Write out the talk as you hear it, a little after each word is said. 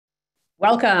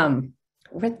Welcome.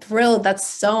 We're thrilled that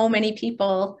so many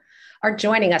people are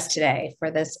joining us today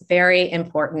for this very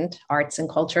important arts and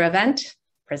culture event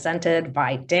presented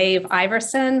by Dave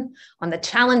Iverson on the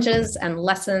challenges and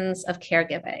lessons of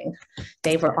caregiving.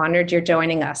 Dave, we're honored you're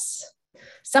joining us.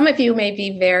 Some of you may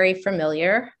be very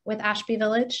familiar with Ashby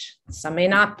Village. Some may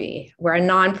not be. We're a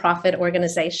nonprofit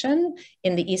organization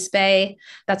in the East Bay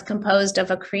that's composed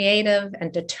of a creative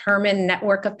and determined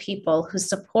network of people who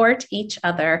support each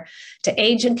other to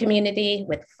age in community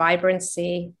with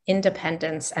vibrancy,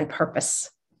 independence, and purpose.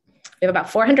 We have about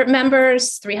 400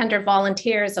 members, 300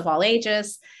 volunteers of all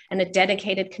ages, and a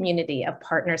dedicated community of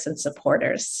partners and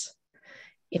supporters.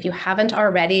 If you haven't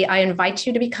already, I invite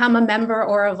you to become a member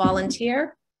or a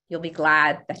volunteer. You'll be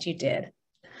glad that you did.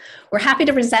 We're happy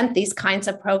to present these kinds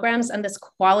of programs and this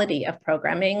quality of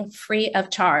programming free of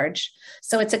charge,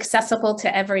 so it's accessible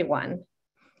to everyone.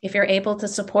 If you're able to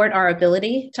support our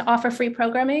ability to offer free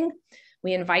programming,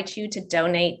 we invite you to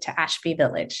donate to Ashby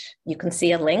Village. You can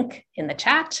see a link in the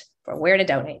chat for where to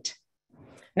donate.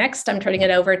 Next, I'm turning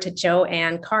it over to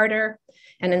Joanne Carter,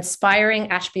 an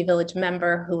inspiring Ashby Village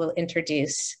member who will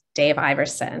introduce Dave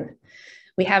Iverson.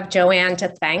 We have Joanne to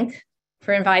thank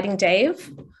for inviting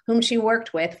Dave, whom she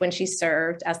worked with when she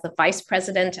served as the Vice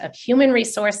President of Human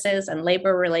Resources and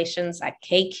Labor Relations at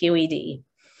KQED.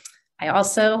 I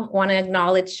also want to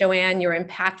acknowledge, Joanne, your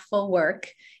impactful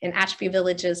work in Ashby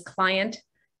Village's Climate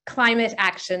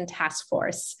Action Task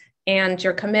Force and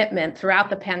your commitment throughout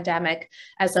the pandemic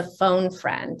as a phone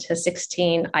friend to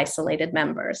 16 isolated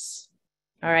members.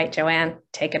 All right, Joanne,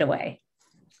 take it away.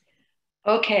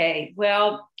 Okay,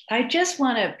 well, I just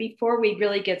want to, before we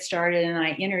really get started and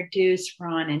I introduce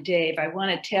Ron and Dave, I want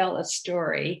to tell a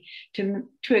story to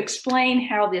explain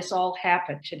how this all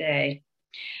happened today.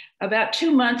 About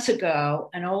 2 months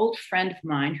ago, an old friend of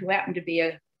mine who happened to be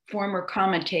a former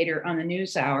commentator on the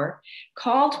NewsHour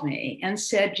called me and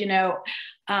said, do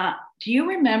you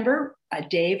remember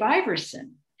Dave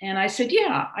Iverson? And I said,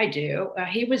 yeah, I do.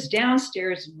 He was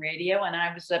downstairs in radio and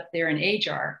I was up there in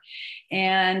HR.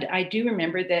 And I do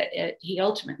remember that he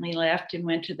ultimately left and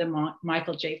went to the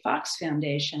Michael J. Fox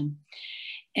Foundation.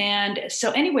 And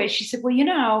so anyway, she said,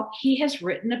 well, he has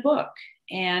written a book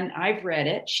and I've read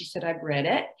it. She said, I've read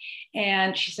it.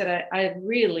 And she said, I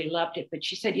really loved it. But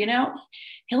she said,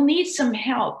 he'll need some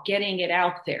help getting it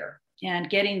out there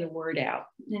and getting the word out.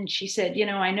 And she said,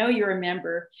 I know you're a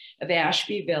member of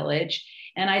Ashby Village,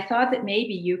 and I thought that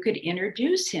maybe you could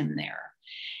introduce him there.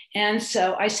 And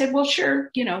so I said, well,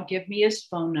 sure, give me his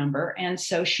phone number. And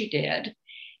so she did.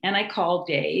 And I called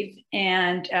Dave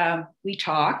and we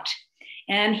talked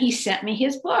and he sent me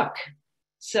his book.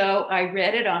 So I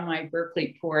read it on my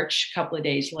Berkeley porch a couple of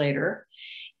days later.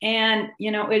 And,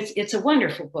 it's a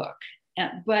wonderful book.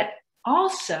 But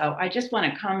also, I just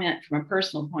want to comment from a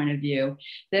personal point of view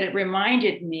that it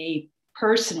reminded me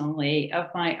personally of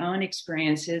my own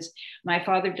experiences. My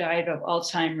father died of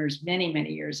Alzheimer's many,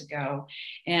 many years ago,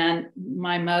 and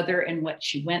my mother and what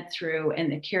she went through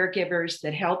and the caregivers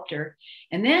that helped her.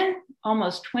 And then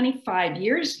almost 25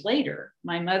 years later,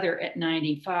 my mother at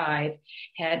 95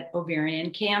 had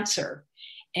ovarian cancer.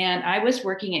 And I was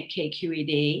working at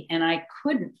KQED and I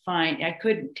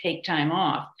couldn't take time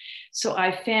off. So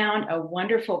I found a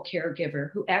wonderful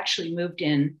caregiver who actually moved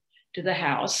in to the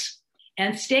house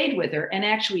and stayed with her and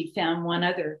actually found one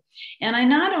other. And I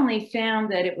not only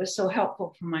found that it was so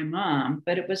helpful for my mom,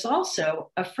 but it was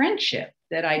also a friendship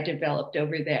that I developed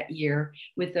over that year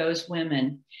with those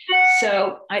women.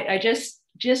 So I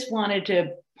just wanted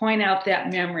to point out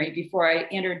that memory before I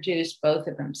introduce both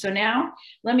of them. So now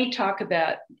let me talk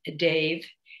about Dave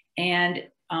and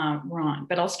Ron,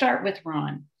 but I'll start with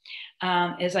Ron.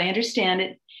 As I understand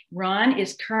it, Ron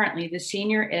is currently the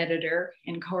senior editor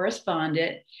and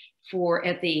correspondent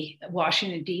at the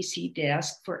Washington, D.C.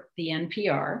 desk for the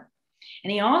NPR.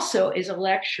 And he also is a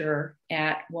lecturer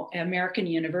at American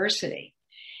University.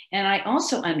 And I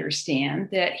also understand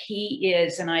that he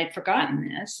is, and I had forgotten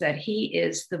this, that he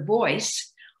is the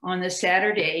voice on the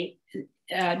Saturday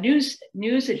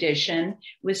news edition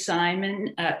with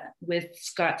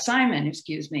Scott Simon.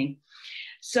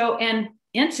 So, and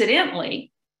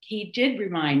incidentally, he did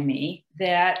remind me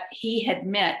that he had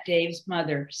met Dave's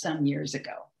mother some years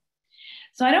ago.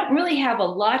 So I don't really have a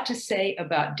lot to say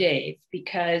about Dave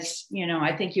because,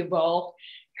 I think you've all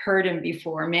heard him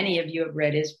before. Many of you have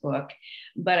read his book,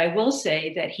 but I will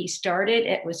say that he started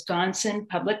at Wisconsin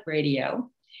Public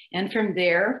Radio and from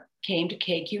there came to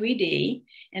KQED.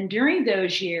 And during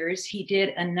those years, he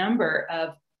did a number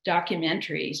of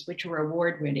documentaries, which were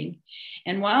award-winning.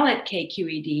 And while at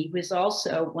KQED, he was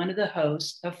also one of the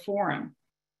hosts of Forum.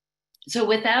 So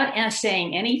without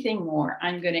saying anything more,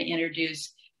 I'm going to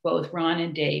introduce both Ron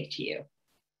and Dave to you.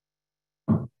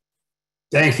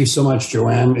 Thank you so much,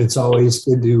 Joanne. It's always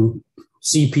good to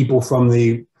see people from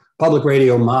the public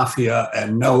radio mafia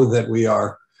and know that we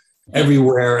are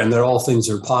everywhere and that all things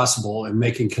are possible and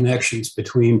making connections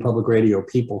between public radio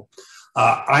people.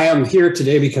 I am here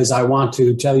today because I want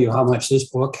to tell you how much this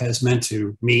book has meant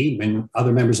to me and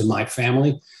other members of my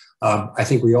family. I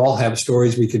think we all have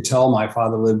stories we could tell. My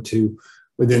father lived to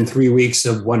within 3 weeks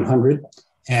of 100,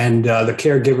 and the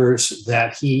caregivers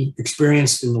that he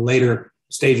experienced in the later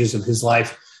stages of his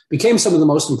life became some of the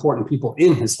most important people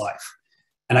in his life.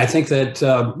 And I think that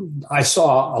I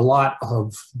saw a lot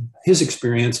of his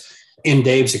experience in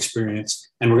Dave's experience,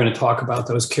 and we're going to talk about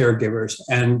those caregivers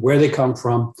and where they come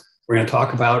from. We're going to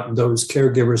talk about those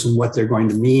caregivers and what they're going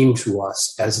to mean to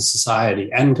us as a society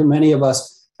and to many of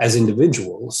us as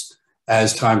individuals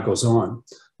as time goes on.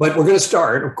 But we're going to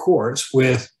start, of course,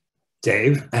 with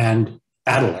Dave and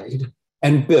Adelaide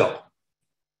and Bill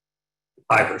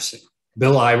Iverson.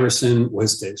 Bill Iverson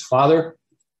was Dave's father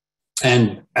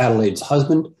and Adelaide's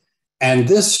husband. And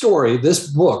this story, this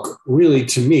book, really,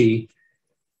 to me,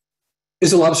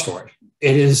 is a love story.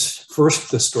 It is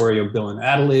first the story of Bill and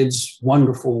Adelaide's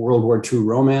wonderful World War II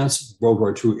romance, World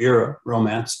War II era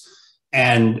romance.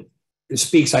 And it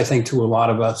speaks, I think, to a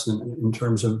lot of us in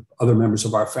terms of other members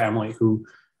of our family who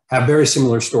have very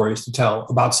similar stories to tell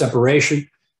about separation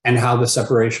and how the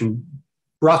separation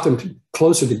brought them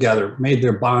closer together, made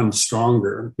their bond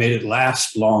stronger, made it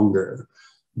last longer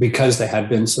because they had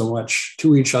been so much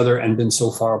to each other and been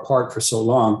so far apart for so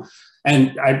long.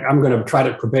 And I'm going to try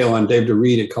to prevail on Dave to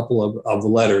read a couple of the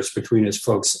letters between his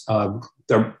folks,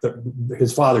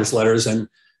 his father's letters, and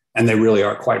they really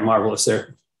are quite marvelous.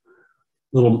 They're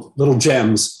little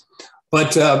gems.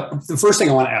 But the first thing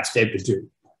I want to ask Dave to do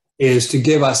is to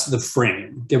give us the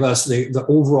frame, give us the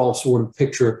overall sort of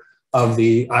picture of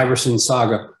the Iverson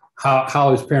saga, how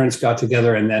his parents got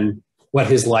together, and then what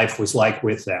his life was like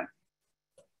with them.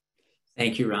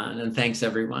 Thank you, Ron, and thanks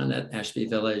everyone at Ashby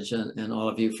Village and all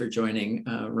of you for joining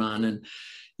Ron and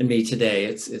me today.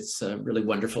 It's really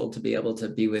wonderful to be able to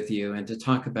be with you and to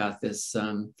talk about this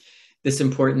this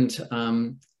important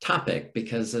topic,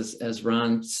 because as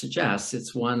Ron suggests,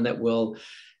 it's one that will,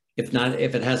 if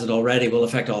it hasn't already, will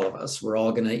affect all of us. We're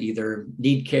all going to either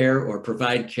need care or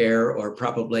provide care or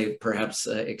probably perhaps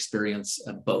experience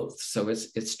both. So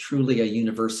it's truly a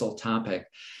universal topic.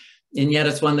 And yet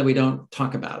it's one that we don't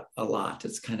talk about a lot.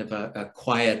 It's kind of a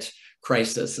quiet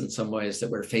crisis in some ways that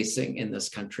we're facing in this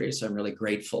country. So I'm really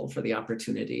grateful for the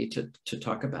opportunity to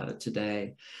talk about it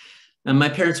today. My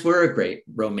parents were a great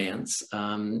romance.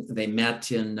 They met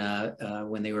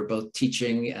when they were both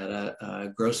teaching at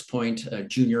a Grosse Pointe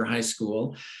junior high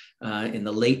school in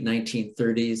the late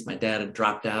 1930s. My dad had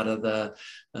dropped out of the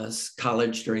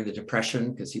college during the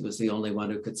Depression because he was the only one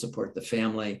who could support the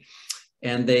family.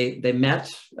 And they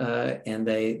met and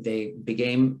they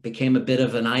became a bit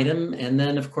of an item. And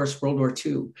then, of course, World War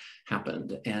II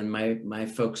happened. And my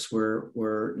folks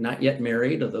were not yet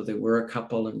married, although they were a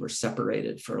couple and were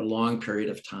separated for a long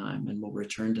period of time. And we'll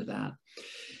return to that.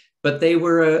 But they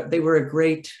were a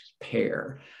great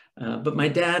pair. But my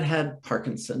dad had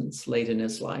Parkinson's late in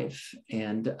his life.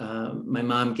 And my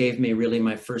mom gave me really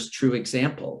my first true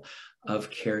example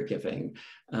of caregiving.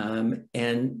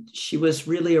 And she was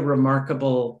really a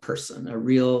remarkable person, a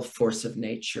real force of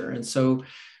nature. And so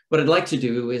what I'd like to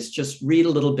do is just read a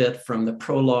little bit from the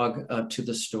prologue to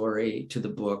the story, to the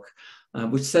book,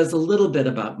 which says a little bit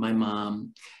about my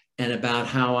mom and about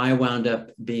how I wound up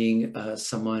being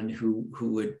someone who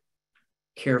would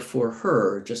care for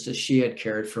her just as she had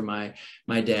cared for my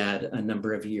dad a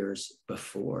number of years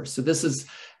before. So this is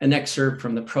an excerpt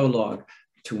from the prologue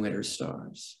to Winter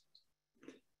Stars.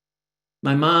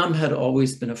 My mom had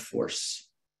always been a force.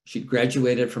 She'd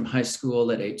graduated from high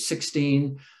school at age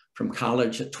 16, from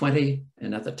college at 20,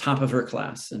 and at the top of her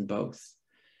class in both.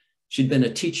 She'd been a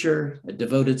teacher, a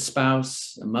devoted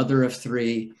spouse, a mother of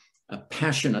 3, a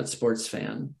passionate sports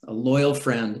fan, a loyal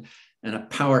friend, and a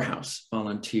powerhouse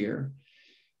volunteer.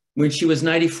 When she was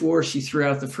 94, she threw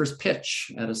out the first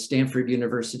pitch at a Stanford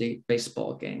University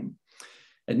baseball game.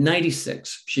 At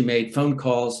 96, she made phone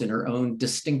calls in her own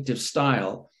distinctive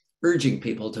style, urging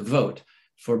people to vote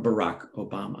for Barack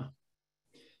Obama.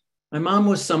 My mom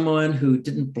was someone who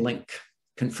didn't blink,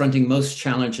 confronting most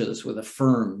challenges with a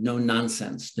firm,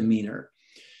 no-nonsense demeanor.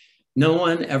 No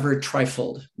one ever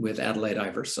trifled with Adelaide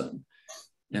Iverson,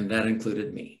 and that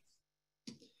included me.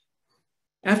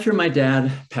 After my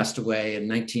dad passed away in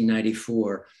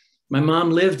 1994, my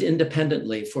mom lived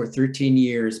independently for 13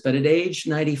 years, but at age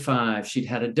 95, she'd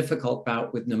had a difficult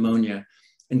bout with pneumonia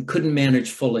and couldn't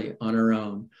manage fully on her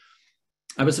own.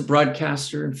 I was a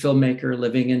broadcaster and filmmaker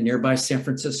living in nearby San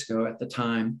Francisco at the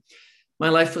time. My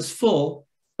life was full,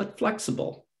 but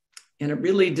flexible. And it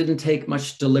really didn't take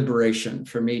much deliberation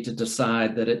for me to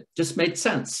decide that it just made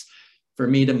sense for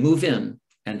me to move in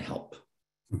and help.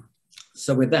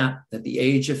 So with that, at the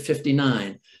age of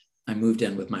 59, I moved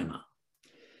in with my mom.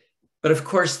 But of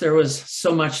course, there was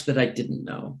so much that I didn't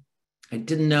know. I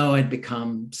didn't know I'd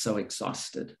become so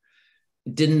exhausted.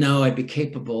 I didn't know I'd be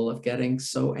capable of getting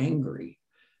so angry.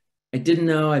 I didn't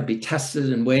know I'd be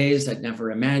tested in ways I'd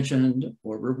never imagined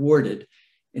or rewarded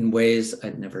in ways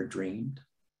I'd never dreamed.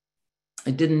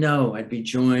 I didn't know I'd be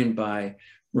joined by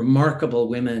remarkable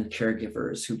women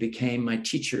caregivers who became my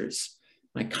teachers,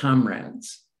 my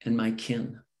comrades, and my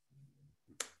kin.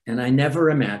 And I never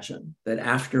imagined that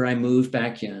after I moved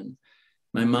back in,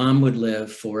 my mom would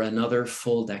live for another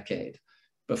full decade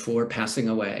before passing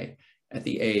away at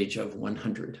the age of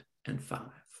 105.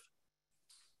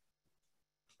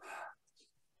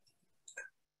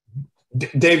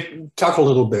 Dave, talk a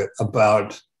little bit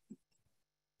about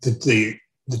the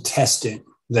testing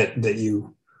that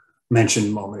you mentioned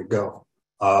a moment ago.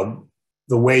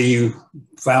 The way you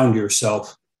found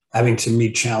yourself having to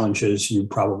meet challenges you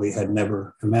probably had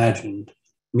never imagined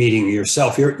meeting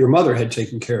yourself. Your mother had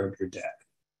taken care of your dad,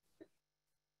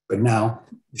 but now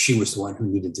she was the one who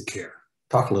needed the care.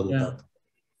 Talk a little about that.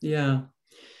 Yeah.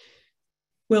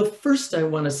 Well, first I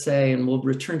want to say, and we'll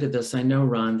return to this, I know,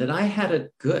 Ron, that I had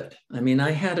it good. I mean,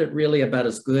 I had it really about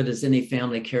as good as any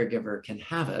family caregiver can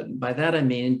have it. And by that, I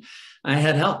mean, I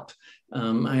had help.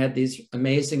 I had these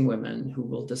amazing women who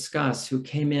we'll discuss who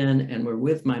came in and were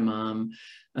with my mom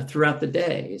throughout the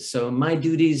day. So my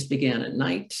duties began at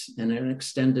night and it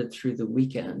extended through the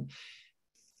weekend.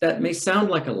 That may sound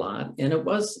like a lot, and it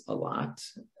was a lot.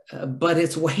 But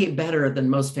it's way better than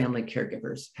most family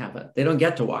caregivers have it. They don't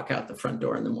get to walk out the front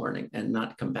door in the morning and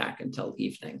not come back until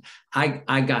evening.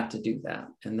 I got to do that.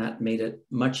 And that made it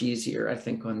much easier, I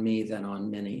think, on me than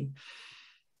on many.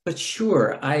 But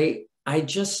sure, I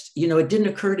just, it didn't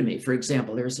occur to me, for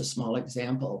example, here's a small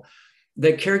example,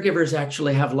 that caregivers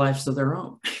actually have lives of their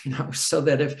own, so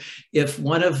that if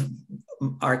one of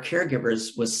our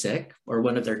caregivers was sick or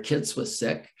one of their kids was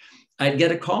sick, I'd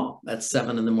get a call at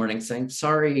 7 in the morning saying,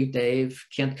 sorry, Dave,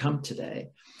 can't come today.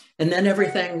 And then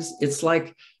it's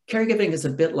like caregiving is a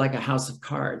bit like a house of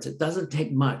cards. It doesn't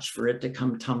take much for it to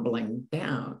come tumbling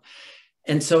down.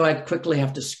 And so I'd quickly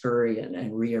have to scurry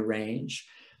and rearrange.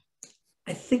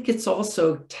 I think it's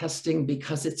also testing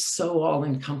because it's so all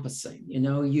encompassing.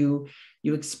 You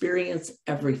experience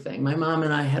everything. My mom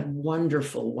and I had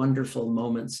wonderful, wonderful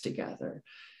moments together.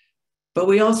 But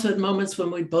we also had moments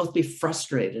when we'd both be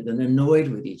frustrated and annoyed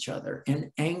with each other and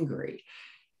angry.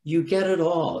 You get it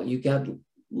all. You get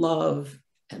love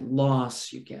and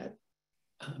loss. You get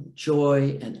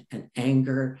joy and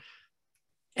anger.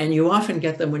 And you often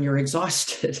get them when you're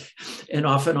exhausted and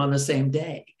often on the same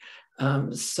day.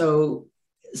 So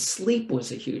sleep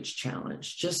was a huge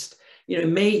challenge. Just, you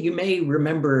may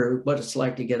remember what it's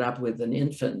like to get up with an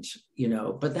infant,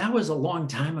 but that was a long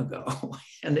time ago.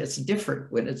 And it's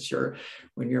different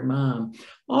when your mom.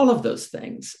 All of those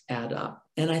things add up.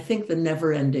 And I think the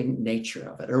never-ending nature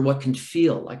of it, or what can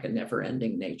feel like a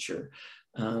never-ending nature,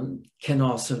 can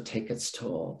also take its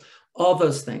toll. All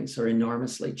those things are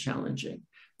enormously challenging,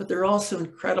 but there are also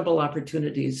incredible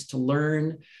opportunities to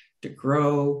learn, to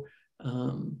grow,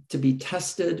 to be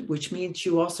tested, which means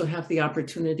you also have the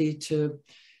opportunity to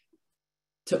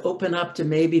open up to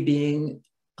maybe being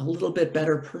a little bit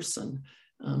better person.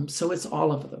 So it's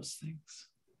all of those things.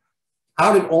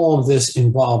 How did all of this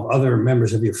involve other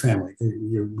members of your family?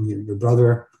 Your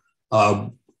brother,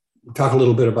 talk a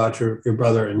little bit about your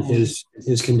brother and his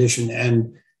condition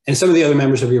and some of the other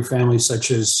members of your family, such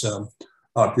as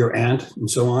your aunt and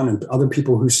so on, and other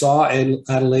people who saw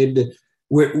Adelaide.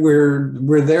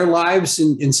 Were their lives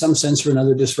in some sense or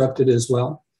another disrupted as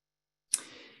well?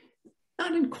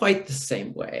 Not in quite the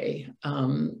same way.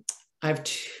 I have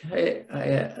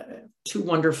two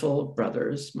wonderful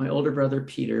brothers. My older brother,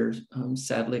 Peter,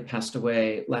 sadly passed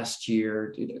away last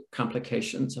year due to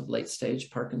complications of late-stage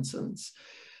Parkinson's.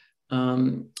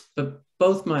 But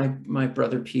both my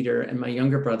brother, Peter, and my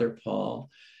younger brother, Paul,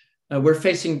 were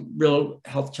facing real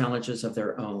health challenges of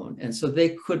their own. And so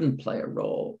they couldn't play a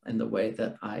role in the way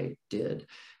that I did.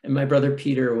 And my brother,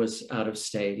 Peter, was out of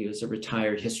state. He was a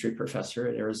retired history professor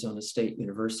at Arizona State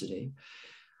University.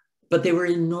 But they were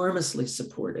enormously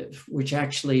supportive, which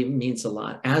actually means a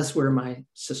lot, as were my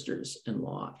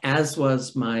sisters-in-law, as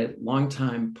was my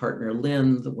longtime partner,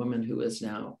 Lynn, the woman who is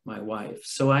now my wife.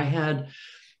 So I had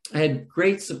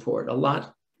great support, a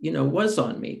lot was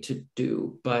on me to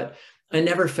do, but I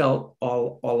never felt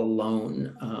all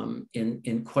alone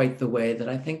in quite the way that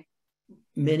I think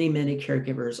many, many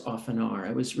caregivers often are.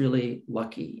 I was really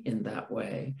lucky in that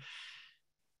way.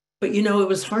 But, it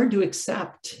was hard to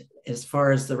accept as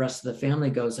far as the rest of the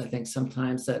family goes, I think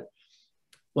sometimes that,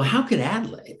 well, how could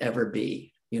Adelaide ever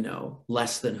be,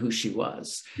 less than who she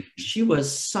was? She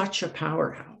was such a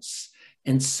powerhouse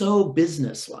and so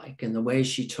businesslike in the way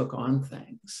she took on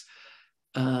things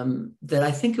that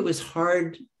I think it was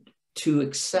hard to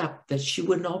accept that she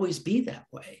wouldn't always be that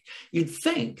way. You'd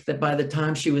think that by the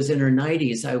time she was in her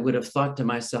 90s, I would have thought to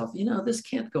myself, this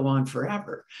can't go on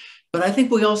forever. But I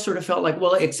think we all sort of felt like,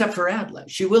 well, except for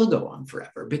Adelaide, she will go on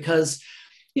forever because,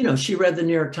 she read the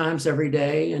New York Times every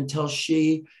day until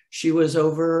she was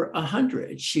over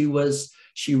 100. She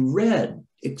read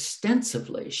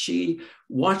extensively. She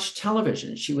watched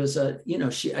television. She was I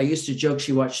used to joke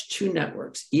she watched 2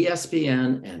 networks,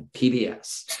 ESPN and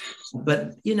PBS.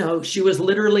 But, she was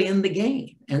literally in the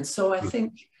game. And so I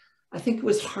think it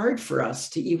was hard for us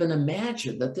to even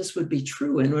imagine that this would be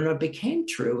true. And when it became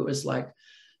true, it was like,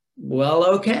 well,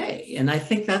 okay. And I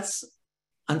think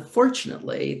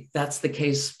unfortunately, that's the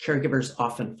case caregivers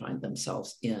often find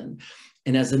themselves in.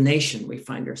 And as a nation, we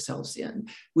find ourselves in.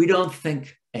 We don't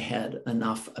think ahead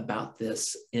enough about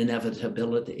this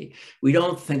inevitability. We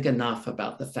don't think enough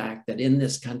about the fact that in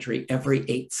this country, every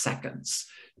 8 seconds,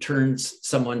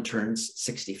 someone turns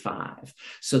 65.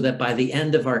 So that by the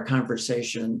end of our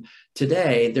conversation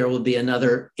today, there will be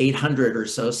another 800 or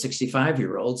so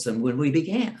 65-year-olds than when we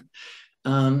began.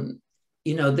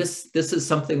 This is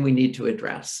something we need to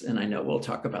address. And I know we'll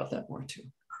talk about that more too.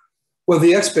 Well,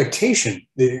 the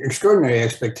extraordinary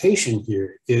expectation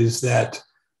here is that,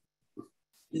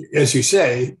 as you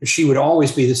say, she would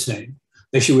always be the same,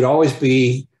 that she would always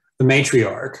be the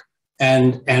matriarch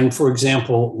and for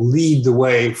example, lead the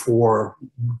way for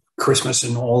Christmas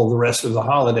and all the rest of the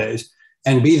holidays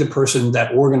and be the person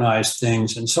that organized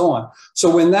things and so on.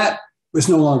 So when that was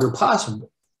no longer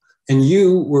possible and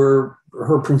you were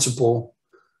her principal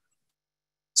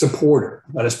supporter,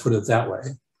 let us put it that way,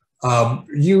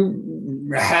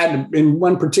 you had, in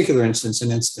one particular instance,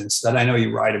 an instance that I know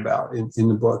you write about in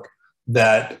the book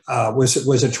that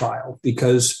was a trial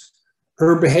because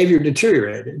her behavior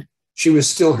deteriorated. She was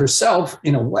still herself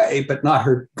in a way, but not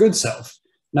her good self,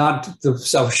 not the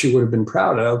self she would have been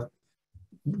proud of.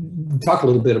 Talk a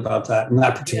little bit about that in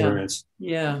that particular instance.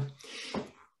 Yeah.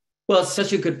 Well, it's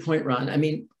such a good point, Ron. I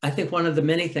mean, I think one of the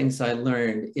many things I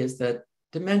learned is that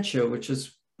dementia, which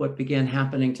is what began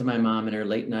happening to my mom in her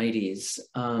late 90s,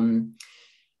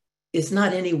 is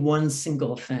not any one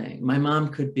single thing. My mom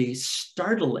could be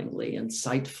startlingly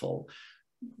insightful,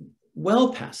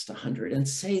 well past 100, and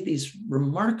say these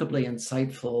remarkably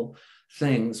insightful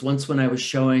things. Once when I was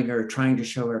trying to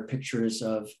show her pictures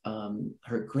of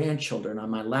her grandchildren on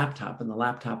my laptop, and the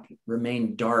laptop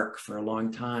remained dark for a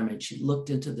long time, and she looked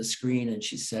into the screen and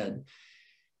she said,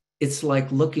 "It's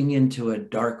like looking into a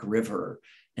dark river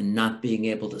and not being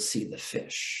able to see the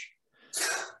fish."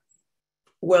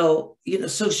 Well,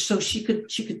 so she could,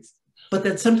 but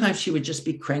then sometimes she would just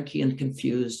be cranky and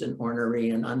confused and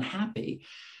ornery and unhappy.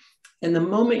 And the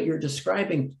moment you're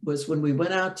describing was when we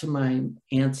went out to my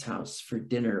aunt's house for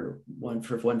dinner,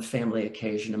 for one family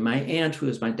occasion. And my aunt, who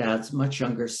was my dad's much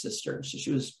younger sister, so she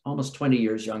was almost 20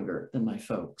 years younger than my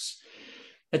folks,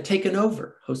 had taken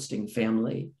over hosting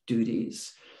family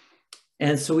duties.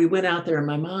 And so we went out there and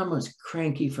my mom was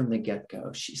cranky from the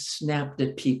get-go. She snapped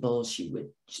at people.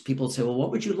 People would say, "Well,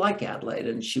 what would you like, Adelaide?"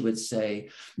 And she would say,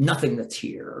 "Nothing that's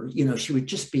here." Or, she would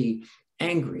just be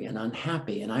angry and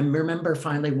unhappy. And I remember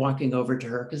finally walking over to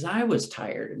her because I was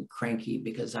tired and cranky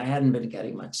because I hadn't been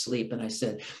getting much sleep. And I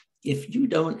said, "If you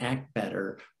don't act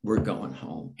better, we're going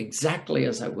home," exactly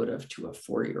as I would have to a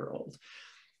 4-year-old.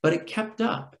 But it kept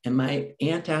up. And my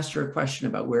aunt asked her a question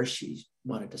about where she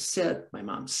wanted to sit. My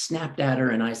mom snapped at her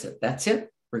and I said, "That's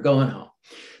it, we're going home."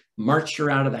 Marched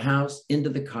her out of the house, into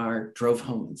the car, drove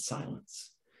home in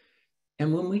silence.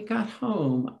 And when we got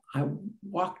home, I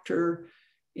walked her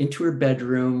into her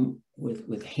bedroom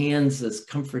with hands as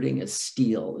comforting as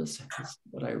steel, is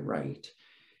what I write.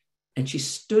 And she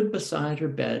stood beside her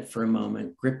bed for a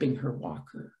moment, gripping her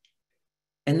walker.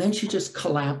 And then she just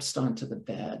collapsed onto the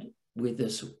bed with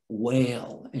this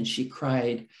wail. And she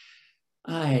cried,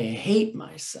 "I hate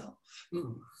myself."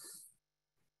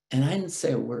 And I didn't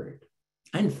say a word.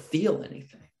 I didn't feel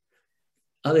anything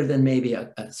other than maybe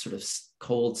a sort of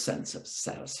cold sense of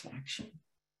satisfaction.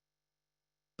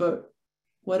 But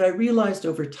what I realized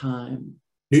over time.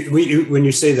 When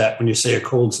you say that, when you say a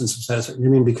cold sense of satisfaction, you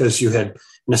mean because you had,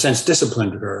 in a sense,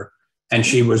 disciplined her and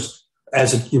she was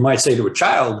as you might say to a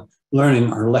child,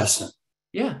 learning our lesson.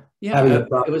 Yeah, yeah.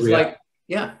 It was like,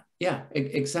 yeah,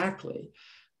 exactly.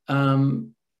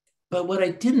 But what I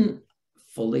didn't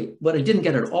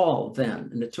get at all then,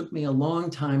 and it took me a long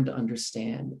time to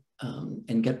understand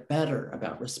and get better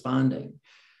about responding,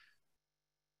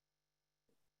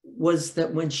 was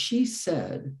that when she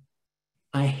said,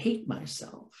 "I hate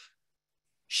myself,"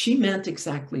 she meant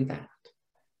exactly that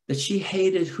she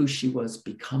hated who she was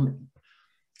becoming,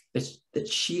 that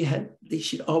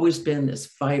she'd always been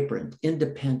this vibrant,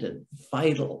 independent,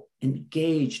 vital,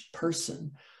 engaged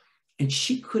person. And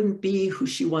she couldn't be who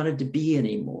she wanted to be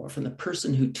anymore, from the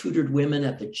person who tutored women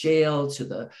at the jail to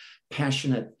the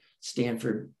passionate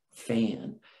Stanford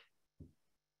fan.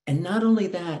 And not only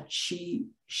that, she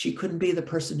couldn't be the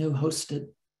person who hosted.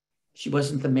 She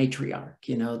wasn't the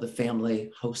matriarch, the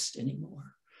family host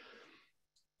anymore.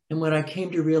 And what I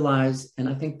came to realize, and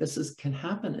I think this can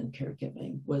happen in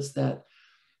caregiving, was that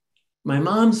my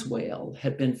mom's wail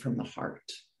had been from the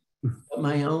heart, but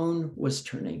my own was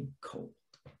turning cold.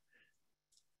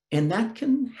 And that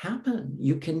can happen.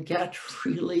 You can get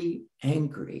really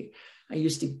angry. I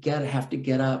used to have to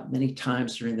get up many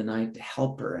times during the night to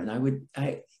help her. And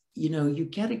you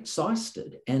get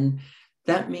exhausted. And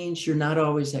that means you're not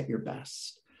always at your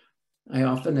best. I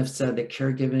often have said that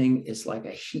caregiving is like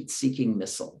a heat-seeking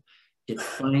missile. It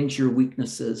finds your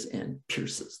weaknesses and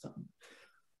pierces them.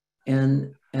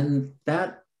 And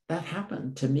that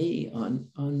happened to me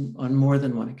on more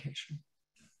than one occasion.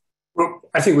 Well,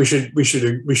 I think we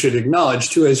should acknowledge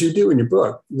too, as you do in your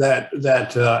book, that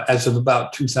as of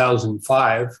about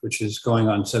 2005, which is going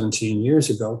on 17 years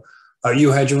ago,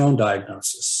 you had your own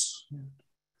diagnosis,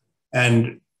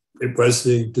 and it was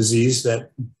the disease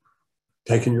that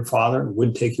taken your father,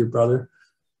 would take your brother.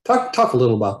 Talk a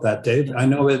little about that, Dave. I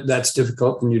know that's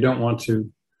difficult, and you don't want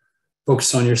to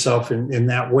focus on yourself in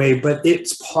that way, but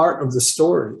it's part of the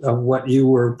story of what you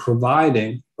were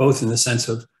providing, both in the sense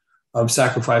of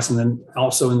sacrifice and then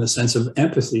also in the sense of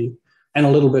empathy, and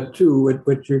a little bit too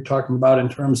what you're talking about in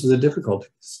terms of the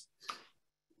difficulties.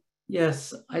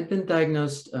 Yes, I'd been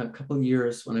diagnosed a couple of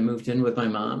years when I moved in with my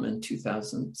mom in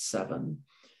 2007.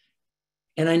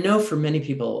 And I know for many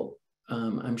people,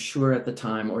 I'm sure at the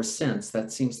time or since,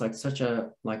 that seems like such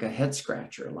a head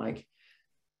scratcher, like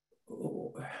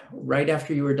right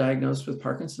after you were diagnosed with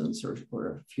Parkinson's or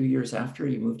a few years after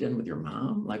you moved in with your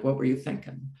mom, like what were you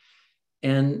thinking?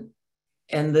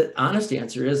 And the honest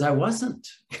answer is I wasn't.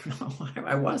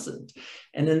 I wasn't.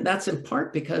 And then that's in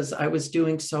part because I was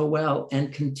doing so well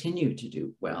and continue to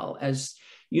do well. As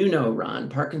you know, Ron,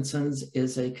 Parkinson's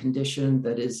is a condition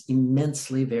that is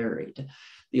immensely varied.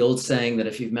 The old saying that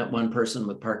if you've met one person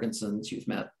with Parkinson's, you've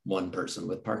met one person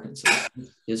with Parkinson's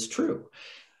is true.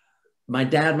 My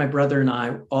dad, my brother, and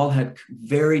I all had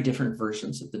very different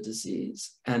versions of the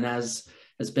disease. And as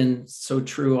has been so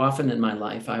true often in my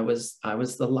life, I was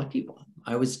the lucky one.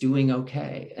 I was doing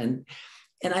okay.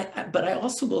 But I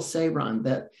also will say, Ron,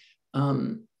 that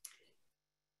I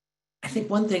think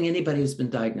one thing anybody who's been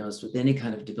diagnosed with any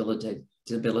kind of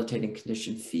debilitating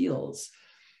condition feels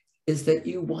is that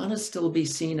you want to still be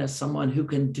seen as someone who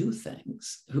can do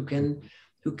things, who can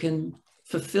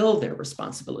fulfill their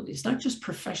responsibilities, not just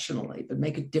professionally, but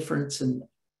make a difference in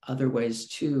other ways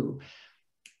too.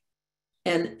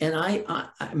 And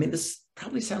I mean, this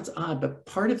probably sounds odd, but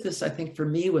part of this, I think, for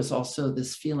me was also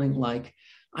this feeling like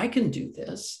I can do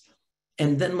this.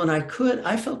 And then when I could,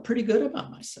 I felt pretty good about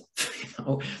myself,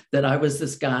 that I was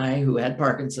this guy who had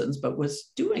Parkinson's, but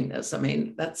was doing this. I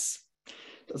mean,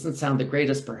 doesn't sound the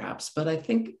greatest perhaps, but I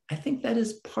think that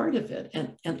is part of it.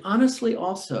 And honestly,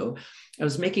 also, I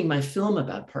was making my film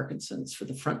about Parkinson's for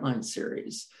the Frontline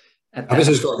series. This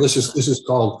is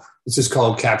called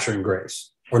Capturing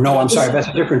Grace. Or no, I'm sorry, that's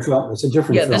a different film. It's a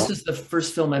different film. Yeah, this is the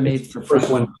first film I made for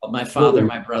Frontline, my father,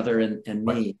 my brother, and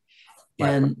me. Right.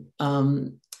 And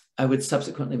I would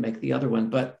subsequently make the other one,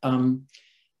 but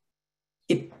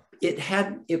it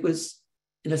was,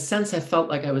 in a sense, I felt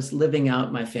like I was living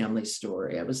out my family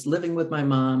story. I was living with my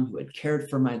mom who had cared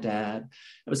for my dad.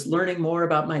 I was learning more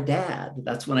about my dad.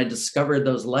 That's when I discovered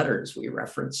those letters we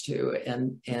referenced to,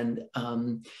 and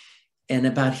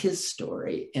about his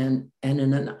story. And in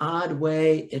an odd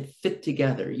way, it fit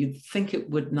together. You'd think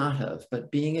it would not have,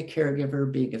 but being a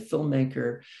caregiver, being a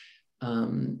filmmaker,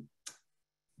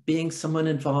 being someone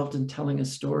involved in telling a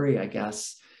story, I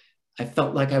guess, I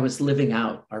felt like I was living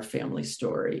out our family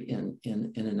story in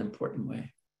an important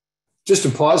way. Just to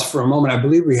pause for a moment, I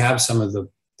believe we have some of the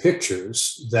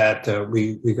pictures that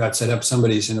we got set up.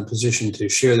 Somebody's in a position to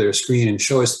share their screen and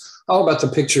show us. How about the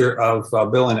picture of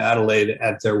Bill and Adelaide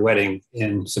at their wedding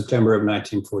in September of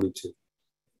 1942?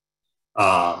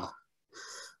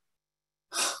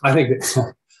 I think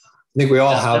we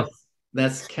all have.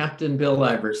 That's Captain Bill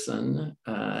Iverson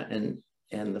and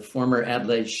the former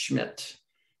Adlai Schmidt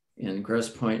in Grosse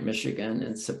Pointe, Michigan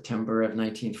in September of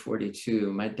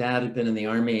 1942. My dad had been in the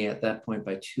Army at that point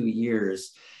by 2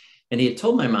 years. And he had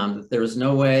told my mom that there was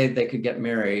no way they could get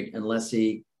married unless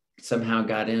he somehow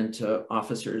got into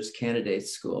officers candidate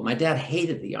school. My dad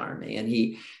hated the Army, and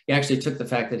he actually took the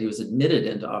fact that he was admitted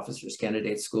into officers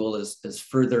candidate school as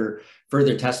further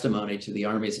testimony to the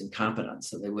Army's incompetence.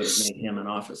 So they would have made him an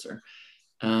officer.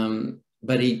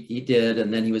 But he did,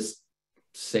 and then he was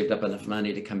saved up enough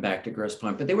money to come back to Grosse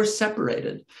Pointe. But they were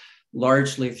separated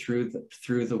largely through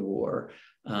the war.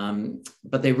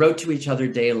 But they wrote to each other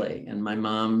daily, and my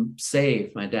mom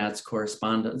saved my dad's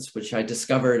correspondence, which I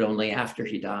discovered only after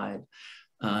he died,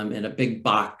 in a big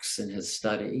box in his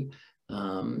study.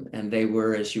 And they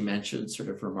were, as you mentioned, sort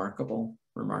of remarkable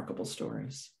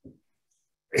stories.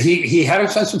 He had a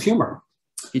sense of humor.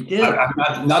 He did.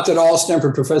 Not that all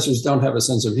Stanford professors don't have a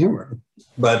sense of humor,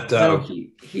 but no,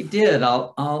 he did.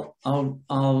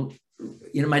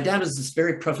 My dad was this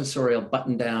very professorial,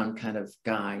 button-down kind of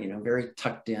guy, very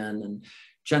tucked in and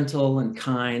gentle and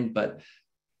kind, but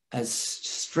as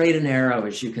straight and narrow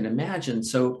as you can imagine.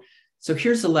 So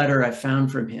here's a letter I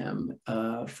found from him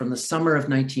from the summer of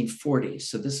 1940.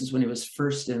 So this is when he was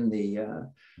first in the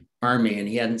Army, and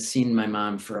he hadn't seen my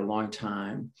mom for a long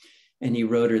time. And he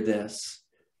wrote her this: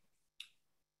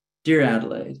 "Dear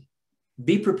Adelaide,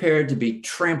 be prepared to be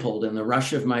trampled in the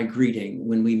rush of my greeting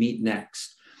when we meet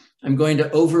next. I'm going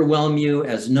to overwhelm you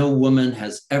as no woman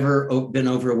has ever been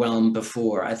overwhelmed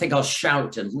before. I think I'll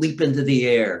shout and leap into the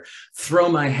air, throw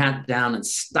my hat down and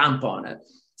stomp on it,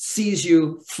 seize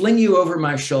you, fling you over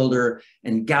my shoulder,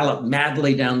 and gallop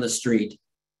madly down the street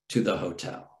to the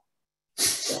hotel."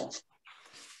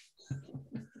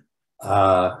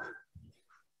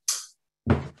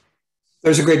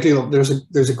 There's a great deal.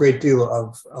 There's a great deal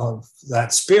of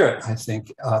that spirit, I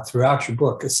think, throughout your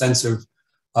book. A sense of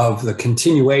the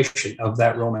continuation of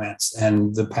that romance,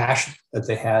 and the passion that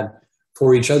they had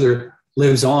for each other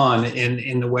lives on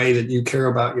in the way that you care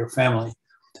about your family.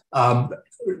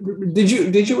 Did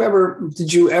you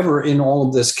ever in all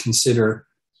of this consider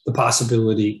the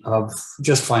possibility of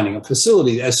just finding a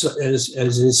facility, as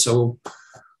is so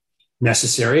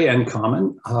necessary and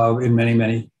common in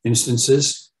many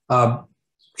instances?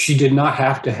 She did not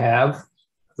have to have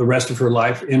the rest of her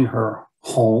life in her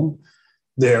home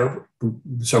there,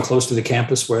 so close to the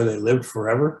campus where they lived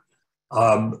forever.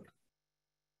 What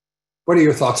are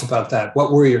your thoughts about that?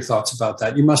 What were your thoughts about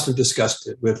that? You must have discussed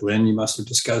it with Lynn. You must have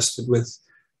discussed it with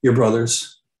your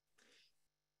brothers.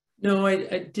 No,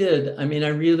 I did. I mean, I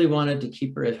really wanted to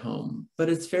keep her at home, but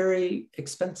it's very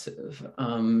expensive.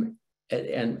 And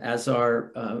as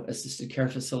are assisted care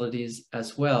facilities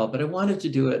as well. But I wanted to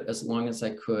do it as long as I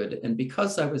could. And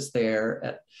because I was there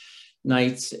at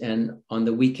nights and on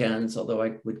the weekends, although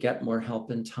I would get more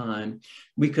help in time,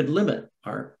 we could limit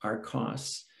our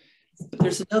costs. But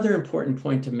there's another important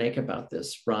point to make about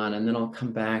this, Ron, and then I'll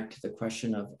come back to the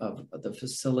question of the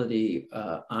facility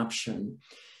option.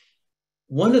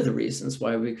 One of the reasons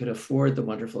why we could afford the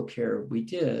wonderful care we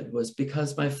did was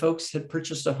because my folks had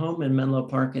purchased a home in Menlo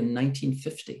Park in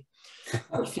 1950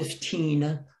 for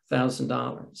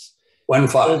 $15,000.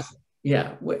 15.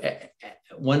 Yeah,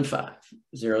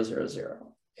 15000.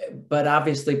 But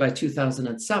obviously by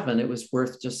 2007, it was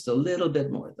worth just a little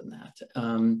bit more than that.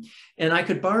 And I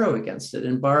could borrow against it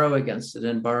and borrow against it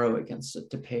and borrow against it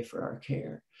to pay for our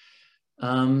care.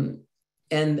 And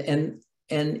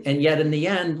yet in the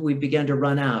end, we began to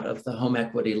run out of the home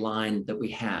equity line that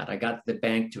we had. I got the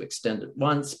bank to extend it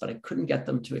once, but I couldn't get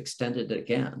them to extend it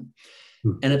again.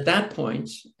 And at that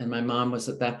point, and my mom was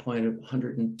at that point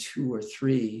 102 or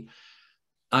 3,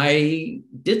 I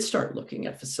did start looking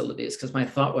at facilities because my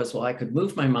thought was, well, I could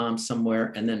move my mom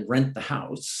somewhere and then rent the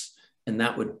house, and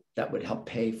that would help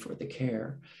pay for the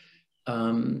care.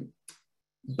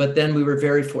 But then we were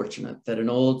very fortunate that an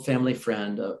old family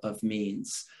friend of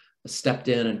means stepped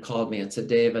in and called me and said,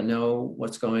 "Dave, I know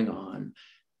what's going on,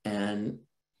 and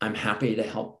I'm happy to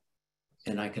help,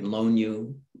 and I can loan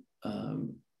you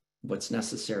what's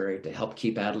necessary to help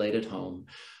keep Adelaide at home.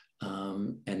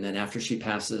 And then after she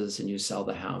passes and you sell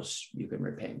the house, you can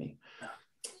repay me."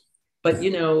 But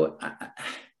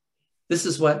this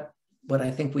is what I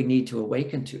think we need to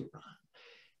awaken to, Ron.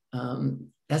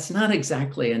 That's not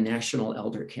exactly a national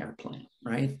elder care plan,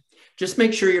 right? Just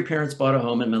make sure your parents bought a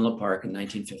home in Menlo Park in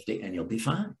 1950 and you'll be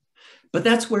fine. But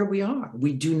that's where we are.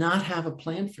 We do not have a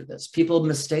plan for this. People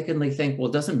mistakenly think, well,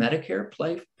 doesn't Medicare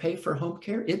pay for home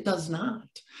care? It does not.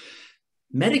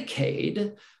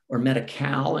 Medicaid or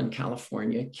Medi-Cal in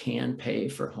California can pay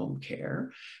for home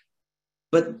care,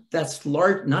 but that's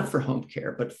large, not for home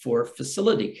care, but for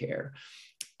facility care.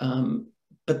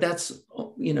 But that's,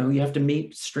 you know, you have to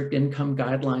meet strict income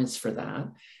guidelines for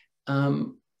that.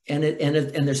 And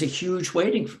there's a huge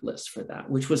waiting list for that,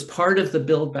 which was part of the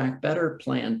Build Back Better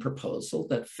plan proposal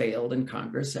that failed in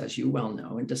Congress, as you well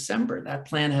know, in December. That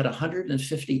plan had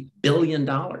 $150 billion in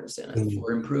it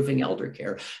for improving elder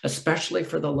care, especially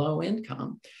for the low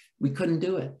income. We couldn't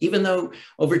do it, even though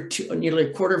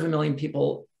nearly 250,000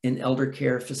 people in elder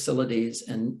care facilities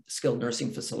and skilled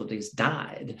nursing facilities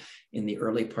died in the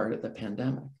early part of the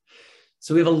pandemic.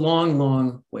 So we have a long,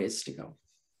 long ways to go.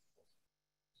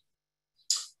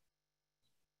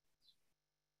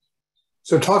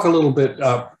 So talk a little bit,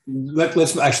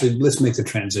 let's make the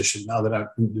transition now that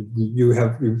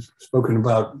you've spoken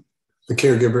about the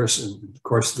caregivers, and of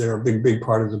course they're a big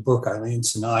part of the book, Eileen,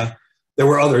 Sinai. There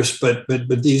were others, but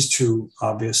these two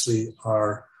obviously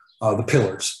are the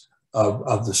pillars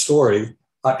of the story.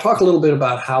 Talk a little bit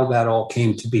about how that all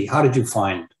came to be. How did you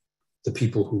find the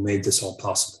people who made this all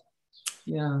possible?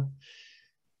 Yeah.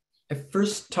 I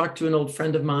first talked to an old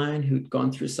friend of mine who'd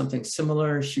gone through something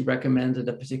similar. She recommended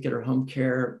a particular home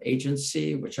care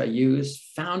agency, which I used,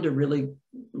 found a really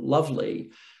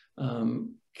lovely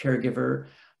caregiver.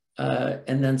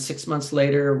 And then 6 months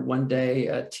later, one day,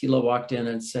 Tila walked in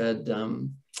and said,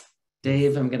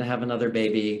 Dave, I'm going to have another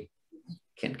baby.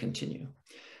 Can't continue.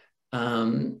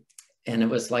 And it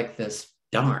was like this,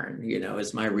 darn, you know,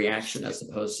 is my reaction as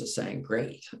opposed to saying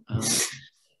great.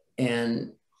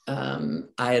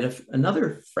 I had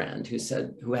another friend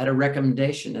who had a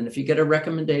recommendation. And if you get a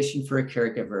recommendation for a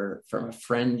caregiver from a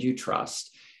friend you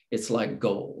trust, it's like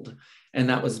gold. And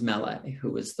that was Mele,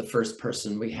 who was the first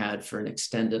person we had for an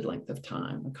extended length of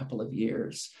time, a couple of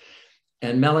years.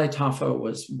 And Mele Tafo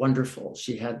was wonderful.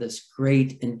 She had this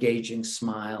great engaging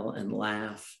smile and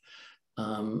laugh.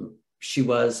 She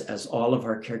was, as all of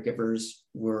our caregivers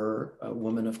were, a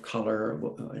woman of color,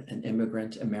 an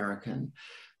immigrant American.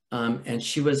 And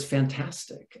she was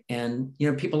fantastic. And, you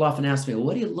know, people often ask me, well,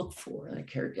 what do you look for in a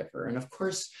caregiver? And of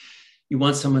course, you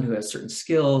want someone who has certain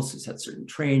skills, who's had certain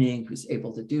training, who's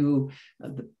able to do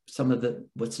some of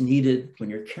what's needed when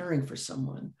you're caring for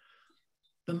someone.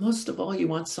 But most of all, you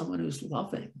want someone who's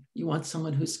loving. You want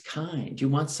someone who's kind. You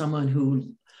want someone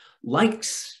who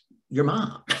likes your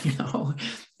mom, you know,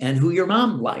 and who your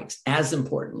mom likes, as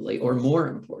importantly or more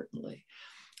importantly.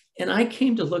 And I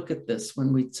came to look at this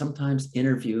when we sometimes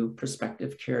interview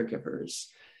prospective caregivers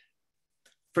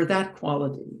for that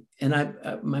quality. And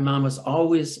my mom was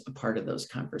always a part of those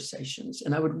conversations.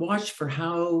 And I would watch for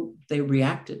how they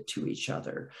reacted to each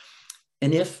other.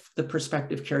 And if the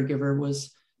prospective caregiver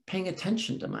was paying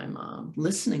attention to my mom,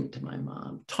 listening to my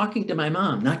mom, talking to my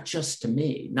mom, not just to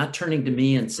me, not turning to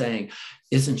me and saying,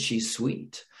 isn't she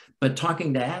sweet? But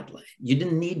talking to Adlai. You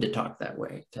didn't need to talk that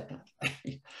way to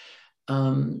Adlai.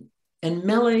 And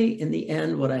Mele, in the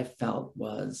end, what I felt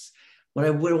was, what I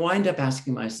would wind up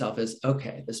asking myself is,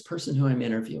 okay, this person who I'm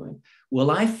interviewing, will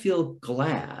I feel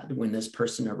glad when this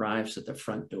person arrives at the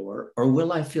front door, or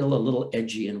will I feel a little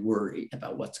edgy and worried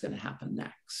about what's going to happen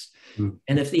next? Mm.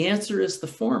 And if the answer is the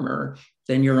former,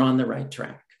 then you're on the right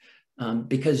track.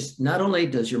 Because not only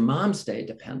does your mom's day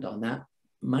depend on that,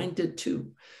 mine did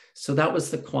too. So that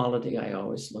was the quality I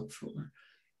always looked for.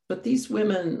 But these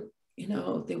women, you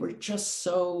know, they were just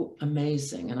so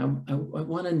amazing. And I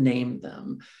want to name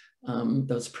them.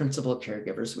 Those principal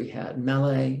caregivers we had: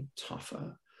 Mele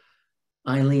Tafo,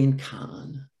 Eileen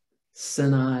Khan,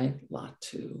 Sinai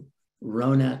Latu,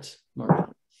 Ronet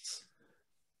Morales.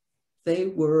 They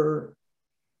were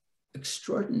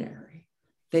extraordinary.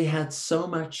 They had so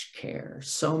much care,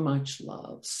 so much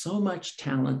love, so much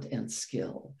talent and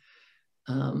skill.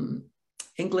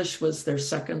 English was their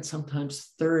second,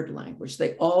 sometimes third language.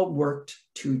 They all worked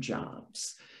 2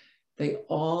 jobs.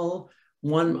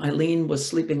 Eileen was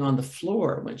sleeping on the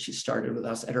floor when she started with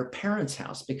us at her parents'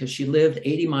 house because she lived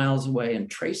 80 miles away in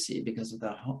Tracy because of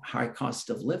the high cost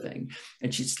of living.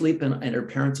 And she'd sleep in her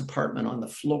parents' apartment on the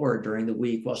floor during the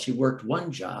week while she worked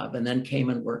 1 job and then came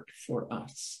and worked for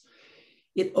us.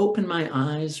 It opened my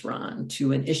eyes, Ron,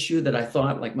 to an issue that I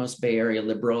thought, like most Bay Area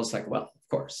liberals, like, well, of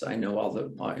course, I know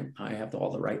I have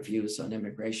all the right views on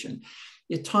immigration.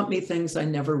 It taught me things I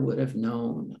never would have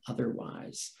known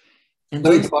otherwise. And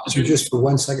let me pause you just for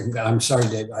 1 second. I'm sorry,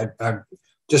 Dave. I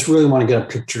just really want to get a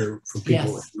picture for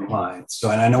people in your mind.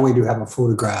 So, and I know we do have a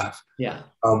photograph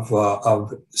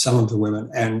of some of the women,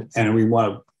 and we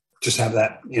want to just have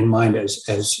that in mind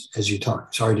as you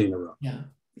talk. Sorry to interrupt. Yeah.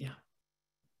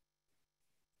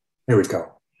 Here we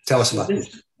go. Tell us about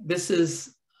this. This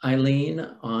is Eileen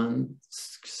on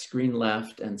screen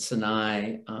left and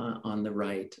Sinai on the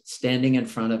right, standing in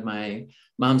front of my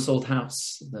mom's old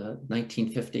house, the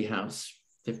 1950 house,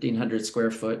 1,500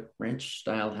 square foot ranch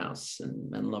style house in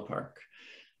Menlo Park,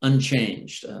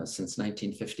 unchanged since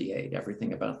 1958.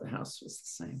 Everything about the house was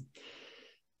the same.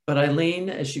 But Eileen,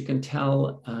 as you can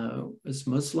tell, was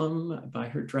Muslim by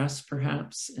her dress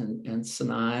perhaps, and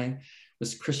Sinai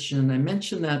was Christian. I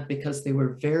mention that because they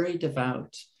were very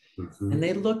devout. Mm-hmm. And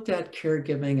they looked at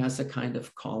caregiving as a kind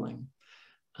of calling,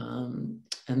 and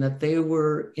that they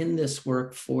were in this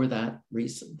work for that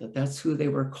reason, that that's who they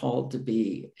were called to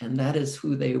be, and that is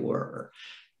who they were.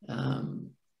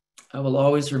 I will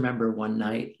always remember one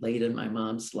night late in my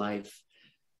mom's life,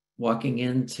 walking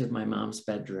into my mom's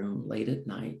bedroom late at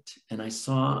night, and I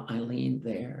saw Eileen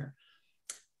there.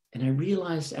 And I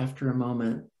realized after a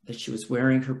moment that she was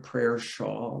wearing her prayer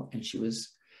shawl, and she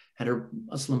had her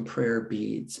Muslim prayer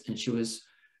beads, and she was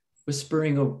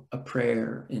whispering a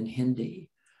prayer in Hindi.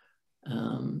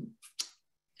 And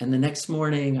the next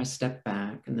morning I stepped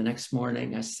back, and the next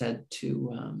morning I said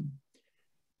to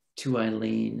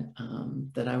Eileen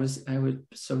that I was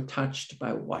so touched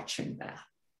by watching that,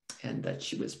 and that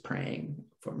she was praying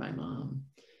for my mom.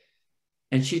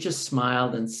 And she just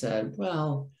smiled and said,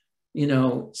 well, you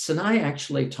know, Sinai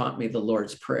actually taught me the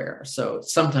Lord's Prayer. So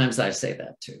sometimes I say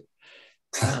that too.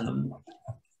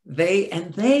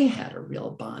 They had a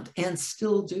real bond, and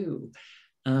still do.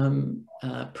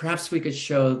 Perhaps we could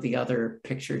show the other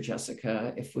picture,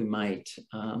 Jessica, if we might,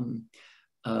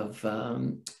 of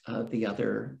the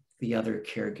other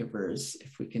caregivers,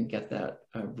 if we can get that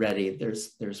ready.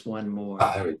 There's one more.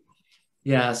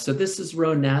 Yeah, so this is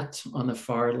Ronette on the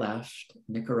far left,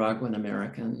 Nicaraguan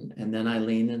American, and then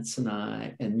Eileen and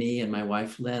Sinai, and me and my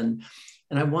wife, Lynn.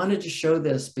 And I wanted to show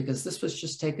this because this was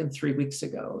just taken 3 weeks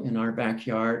ago in our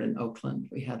backyard in Oakland.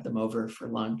 We had them over for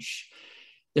lunch.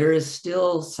 There is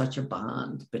still such a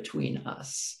bond between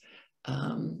us.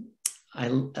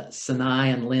 Sinai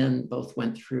and Lynn both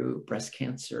went through breast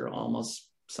cancer almost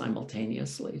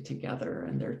simultaneously together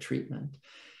in their treatment.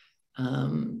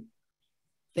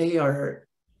 They are,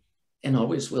 and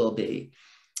always will be,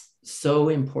 so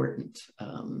important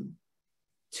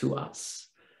to us.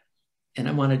 And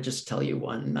I want to just tell you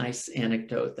one nice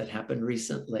anecdote that happened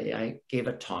recently. I gave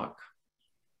a talk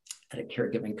at a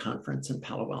caregiving conference in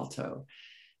Palo Alto.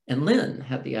 And Lynn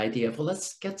had the idea of, well,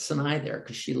 let's get Sinai there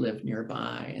because she lived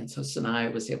nearby. And so Sinai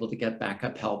was able to get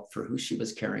backup help for who she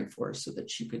was caring for so that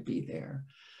she could be there.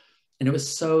 And it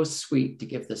was so sweet to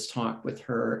give this talk with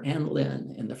her and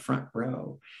Lynn in the front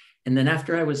row. And then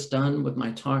after I was done with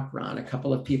my talk, Ron, a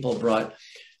couple of people brought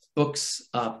books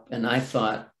up, and I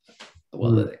thought,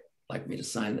 well, they'd like me to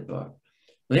sign the book.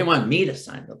 They didn't want me to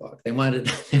sign the book. They wanted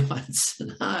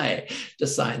Sinai to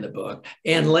sign the book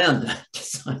and Lynn to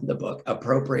sign the book,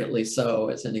 appropriately so,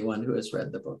 as anyone who has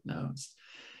read the book knows.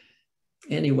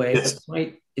 Anyway, the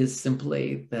point is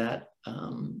simply that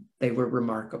they were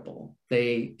remarkable.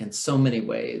 They, in so many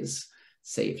ways,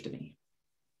 saved me.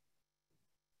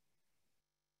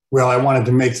 Well, I wanted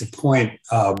to make the point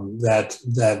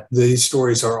that these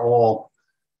stories are all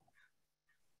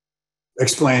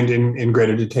explained in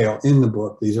greater detail in the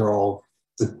book. These are all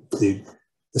the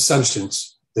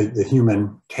substance, the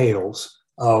human tales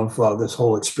of this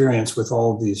whole experience with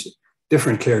all of these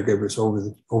different caregivers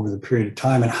over the period of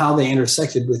time, and how they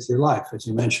intersected with your life, as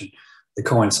you mentioned, the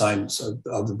coincidence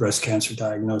of the breast cancer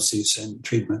diagnoses and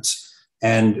treatments,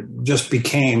 and just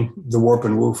became the warp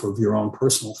and woof of your own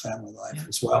personal family life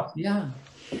as well. Yeah.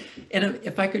 And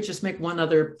if I could just make one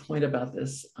other point about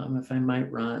this, if I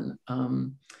might, Ron,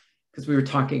 because we were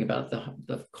talking about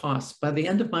the costs. By the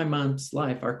end of my mom's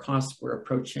life, our costs were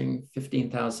approaching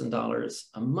 $15,000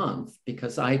 a month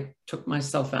because I took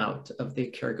myself out of the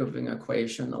caregiving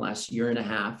equation the last year and a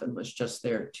half and was just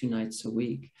there 2 nights a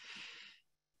week.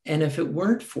 And if it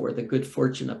weren't for the good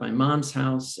fortune of my mom's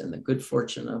house and the good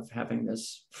fortune of having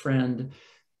this friend,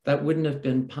 that wouldn't have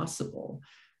been possible.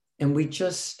 And we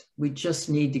just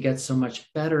need to get so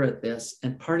much better at this.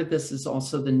 And part of this is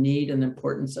also the need and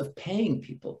importance of paying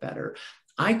people better.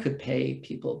 I could pay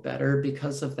people better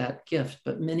because of that gift,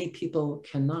 but many people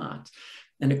cannot.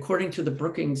 And according to the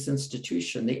Brookings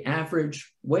Institution, the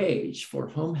average wage for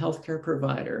home healthcare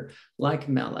provider like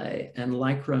Mele and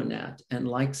like Ronette and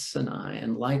like Sinai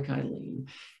and like Eileen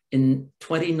in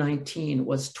 2019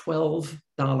 was $12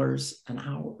 an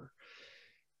hour.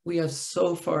 We have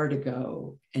so far to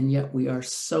go, and yet we are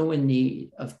so in need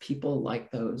of people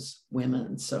like those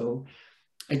women. So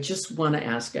I just want to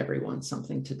ask everyone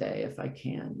something today, if I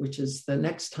can, which is the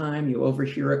next time you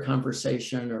overhear a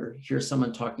conversation or hear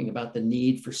someone talking about the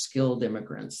need for skilled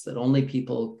immigrants, that only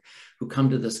people who come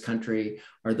to this country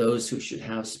are those who should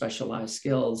have specialized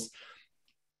skills,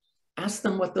 ask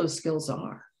them what those skills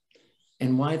are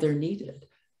and why they're needed.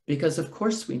 Because of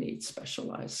course we need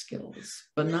specialized skills,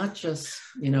 but not just,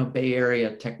 Bay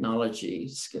Area technology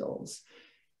skills.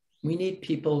 We need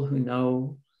people who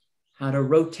know how to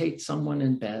rotate someone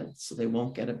in bed so they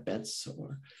won't get a bed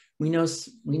sore. We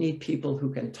need people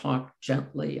who can talk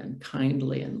gently and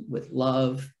kindly and with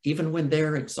love, even when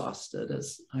they're exhausted,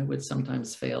 as I would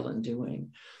sometimes fail in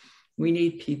doing. We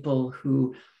need people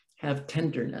who have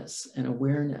tenderness and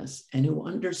awareness and who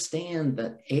understand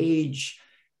that age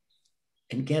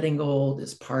and getting old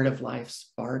is part of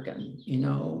life's bargain.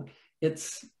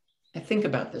 I think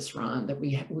about this, Ron, that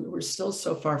we're still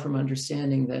so far from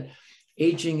understanding that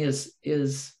aging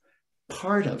is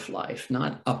part of life,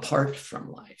 not apart from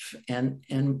life.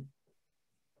 And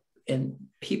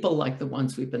people like the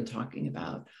ones we've been talking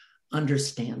about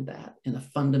understand that in a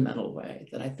fundamental way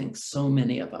that I think so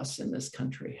many of us in this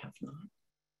country have not.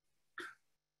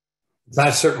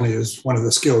 That certainly is one of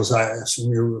the skills I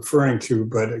assume you're referring to,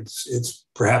 but it's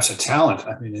perhaps a talent.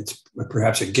 I mean, it's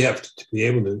perhaps a gift to be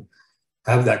able to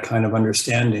have that kind of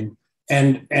understanding.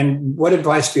 And what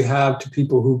advice do you have to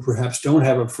people who perhaps don't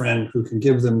have a friend who can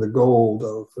give them the gold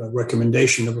of a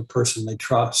recommendation of a person they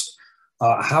trust?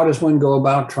 How does one go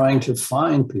about trying to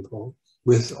find people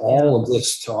with all of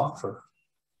this to offer?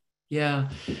 Yeah,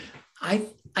 I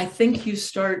think you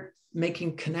start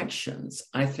making connections.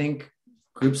 I think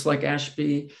groups like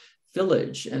Ashby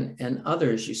Village and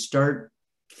others, you start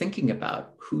thinking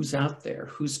about who's out there,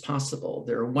 who's possible.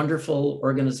 There are wonderful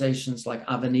organizations like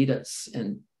Avenidas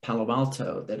in Palo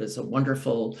Alto that is a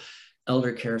wonderful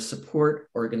elder care support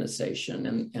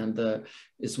organization and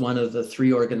is one of the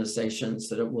 3 organizations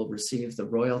that it will receive the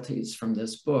royalties from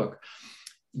this book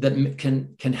that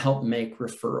can help make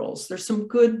referrals. There's some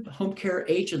good home care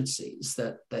agencies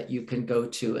that you can go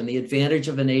to. And the advantage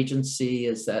of an agency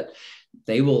is that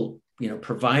they will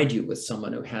provide you with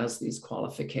someone who has these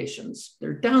qualifications. There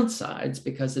are downsides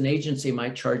because an agency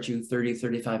might charge you $30,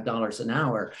 $35 an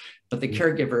hour, but the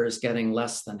caregiver is getting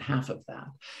less than half of that.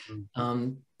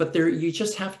 But you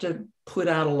just have to put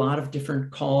out a lot of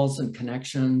different calls and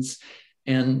connections.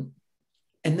 And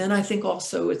then I think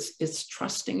also it's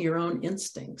trusting your own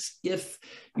instincts. If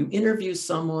you interview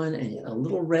someone and a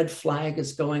little red flag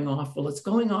is going off, well, it's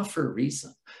going off for a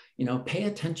reason. Pay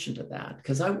attention to that,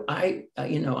 because I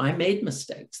made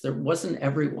mistakes. There wasn't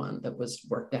everyone that was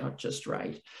worked out just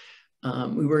right.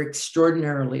 We were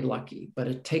extraordinarily lucky, but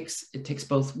it takes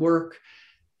both work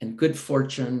and good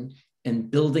fortune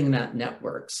and building that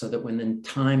network so that when the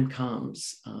time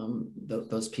comes,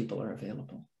 those people are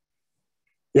available.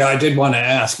 Yeah, I did want to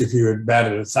ask if you had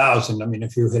batted 1,000. I mean,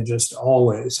 if you had just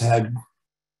always had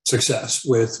success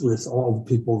with all the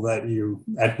people that you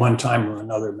at one time or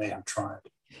another may have tried.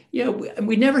 Yeah,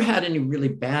 we never had any really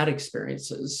bad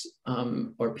experiences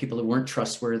or people who weren't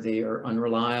trustworthy or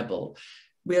unreliable.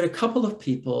 We had a couple of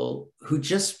people who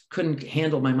just couldn't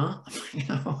handle my mom.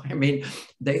 I mean,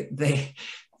 the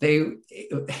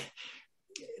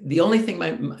only thing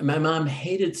my mom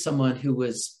hated someone who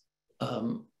was,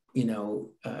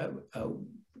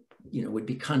 would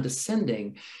be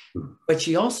condescending, but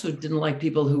she also didn't like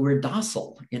people who were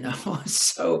docile,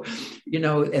 So,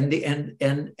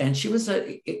 and she was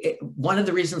one of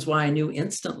the reasons why I knew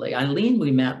instantly. Eileen,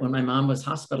 we met when my mom was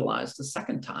hospitalized the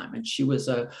second time, and she was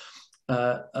a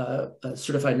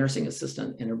certified nursing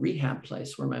assistant in a rehab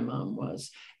place where my mom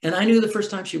was. And I knew the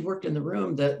first time she worked in the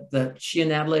room that she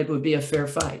and Adelaide would be a fair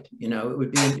fight. It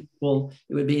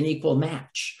would be an equal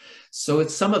match. So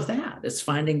it's some of that. It's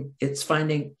finding,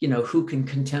 who can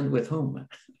contend with whom.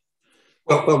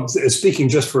 Well, speaking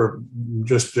just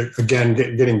again,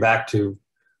 getting back to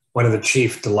one of the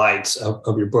chief delights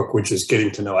of your book, which is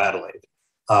getting to know Adelaide.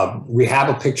 We have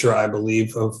a picture, I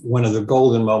believe, of one of the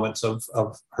golden moments of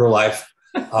her life.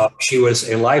 She was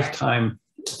a lifetime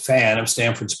fan of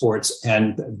Stanford sports,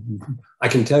 and I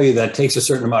can tell you that takes a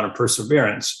certain amount of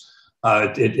perseverance.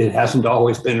 It hasn't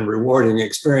always been a rewarding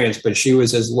experience, but she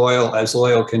was as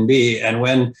loyal can be. And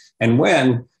when,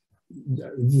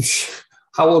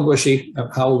 how old was she?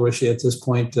 How old was she at this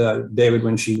point, David,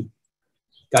 when she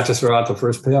got to throw out the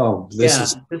first pill?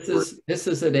 This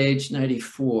is at age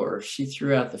 94. She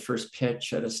threw out the first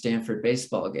pitch at a Stanford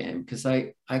baseball game because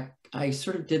I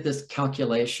sort of did this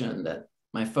calculation that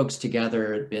my folks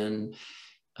together had been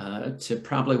to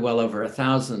probably well over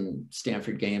 1,000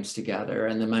 Stanford games together.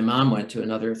 And then my mom went to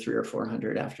another 300 or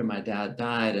 400 after my dad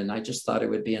died. And I just thought it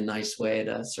would be a nice way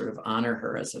to sort of honor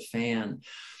her as a fan.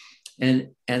 And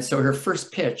so her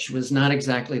first pitch was not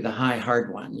exactly the high,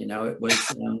 hard one. You know,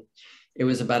 it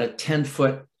was about a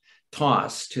 10-foot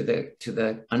toss to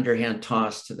the underhand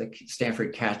toss to the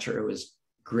Stanford catcher who was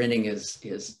grinning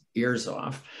his ears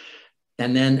off.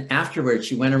 And then afterwards,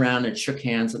 she went around and shook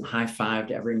hands and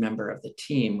high-fived every member of the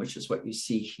team, which is what you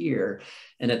see here.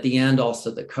 And at the end,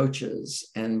 also the coaches.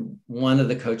 And one of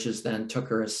the coaches then took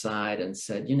her aside and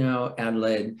said, you know,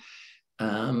 Adelaide,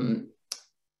 we're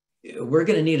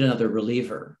going to need another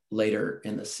reliever later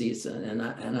in the season.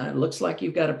 And it looks like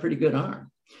you've got a pretty good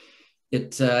arm.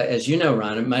 It, as you know,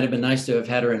 Ron, it might have been nice to have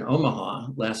had her in Omaha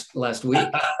last week.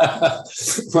 but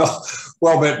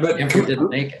Stanford didn't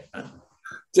make it.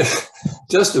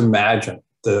 Just imagine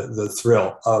the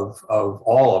thrill of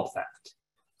all of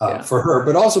that for her,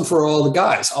 but also for all the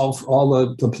guys,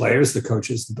 all the players, the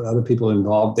coaches, the other people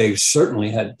involved. They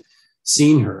certainly had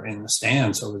seen her in the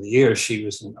stands over the years. She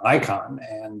was an icon,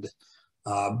 and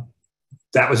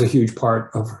that was a huge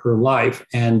part of her life.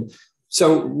 And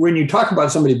so when you talk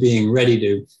about somebody being ready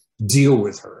to deal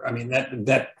with her, I mean,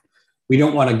 that we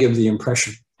don't want to give the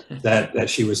impression that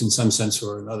she was in some sense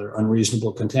or another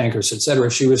unreasonable, cantankerous, et cetera.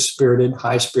 She was spirited,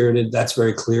 high-spirited. That's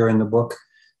very clear in the book.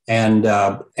 And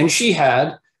she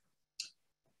had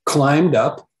climbed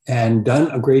up and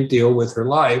done a great deal with her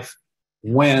life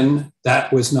when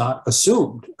that was not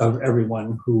assumed of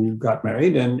everyone who got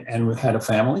married and had a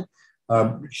family.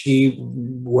 She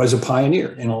was a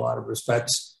pioneer in a lot of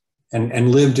respects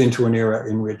and lived into an era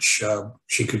in which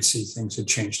she could see things had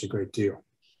changed a great deal.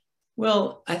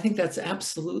 Well, I think that's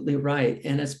absolutely right.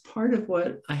 And as part of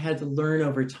what I had to learn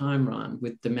over time, Ron,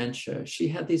 with dementia, she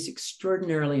had these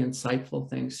extraordinarily insightful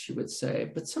things she would say,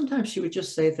 but sometimes she would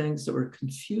just say things that were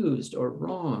confused or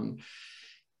wrong.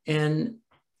 And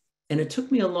it took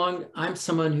me I'm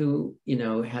someone who, you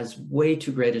know, has way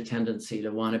too great a tendency to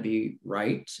want to be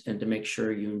right and to make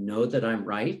sure you know that I'm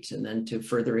right, and then to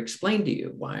further explain to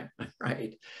you why I'm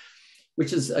right,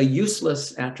 which is a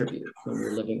useless attribute when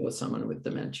you're living with someone with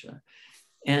dementia.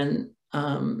 And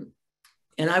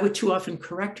I would too often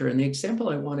correct her. And the example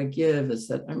I want to give is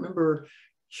that I remember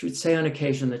she would say on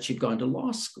occasion that she'd gone to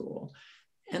law school,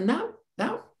 and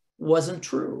that wasn't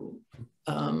true.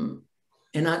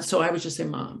 So I would just say,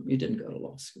 Mom, you didn't go to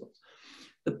law school.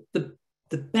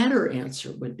 The better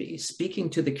answer would be, speaking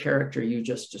to the character you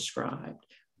just described,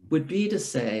 would be to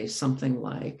say something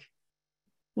like,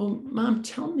 well, Mom,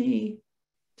 tell me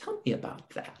about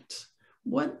that.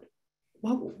 What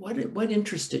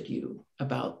interested you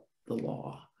about the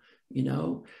law? You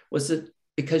know, was it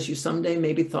because you someday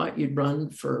maybe thought you'd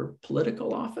run for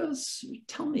political office?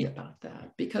 Tell me about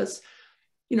that. Because,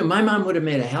 you know, my mom would have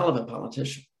made a hell of a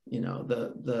politician. You know,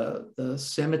 the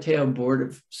San Mateo Board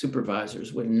of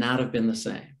Supervisors would not have been the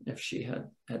same if she had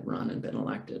run and been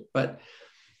elected. But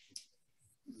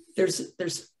I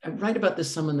write about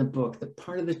this some in the book, that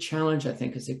part of the challenge, I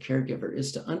think, as a caregiver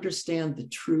is to understand the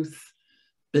truth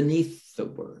beneath the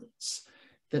words,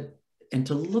 and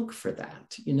to look for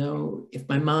that. You know, if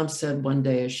my mom said one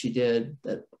day, as she did,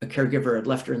 that a caregiver had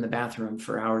left her in the bathroom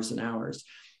for hours and hours,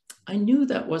 I knew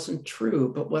that wasn't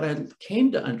true. But what I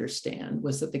came to understand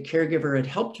was that the caregiver had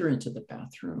helped her into the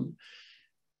bathroom,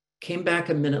 came back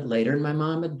a minute later, and my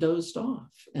mom had dozed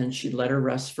off, and she'd let her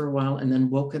rest for a while and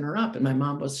then woken her up. And my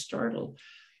mom was startled.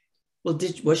 Well,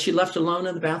 was she left alone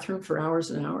in the bathroom for hours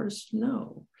and hours?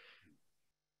 No.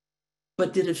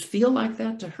 But did it feel like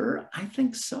that to her? I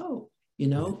think so. You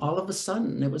know, all of a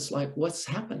sudden it was like, what's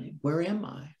happening? Where am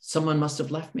I? Someone must have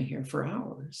left me here for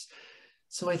hours.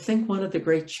 So I think one of the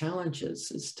great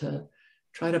challenges is to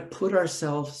try to put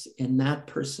ourselves in that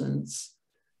person's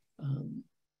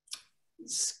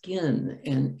skin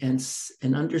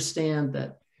and understand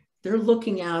that they're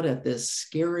looking out at this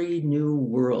scary new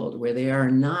world where they are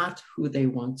not who they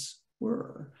once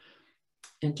were,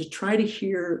 and to try to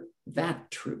hear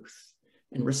that truth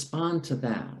and respond to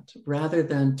that rather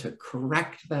than to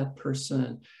correct that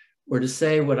person or to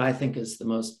say what I think is the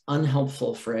most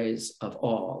unhelpful phrase of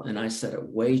all. And I said it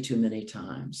way too many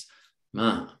times,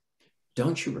 Mom,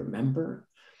 don't you remember?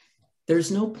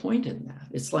 There's no point in that.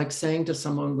 It's like saying to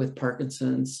someone with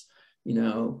Parkinson's, you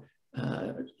know,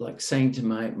 like saying to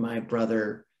my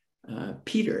brother,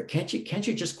 Peter, can't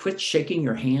you just quit shaking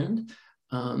your hand?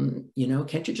 You know,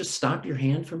 can't you just stop your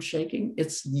hand from shaking?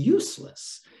 It's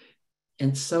useless.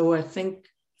 And so I think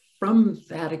from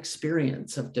that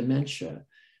experience of dementia,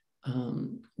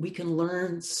 we can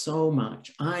learn so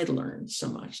much. I learned so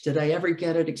much. Did I ever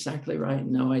get it exactly right?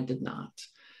 No, I did not.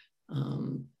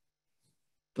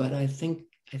 But I think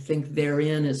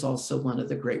therein is also one of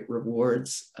the great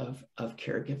rewards of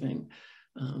caregiving,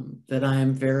 that I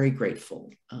am very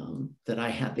grateful that I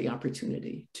had the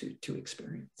opportunity to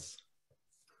experience.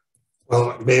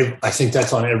 Well, Dave, I think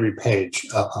that's on every page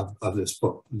of this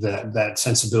book, that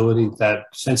sensibility, that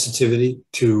sensitivity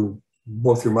to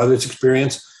both your mother's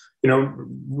experience. You know,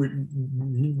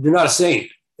 you're not a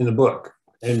saint in the book.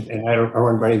 And I don't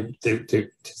want anybody to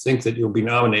think that you'll be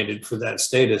nominated for that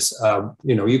status.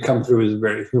 You know, you come through as a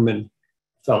very human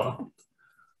fellow.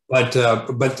 But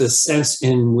the sense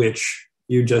in which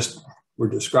you just were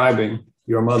describing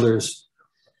your mother's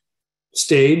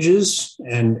stages,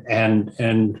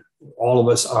 and all of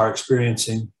us are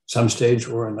experiencing some stage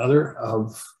or another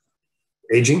of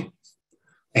aging,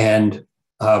 and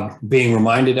being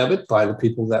reminded of it by the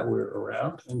people that we're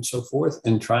around and so forth,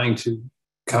 and trying to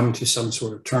come to some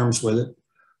sort of terms with it,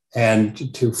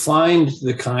 and to find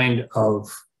the kind of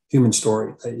human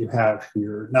story that you have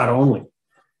here, not only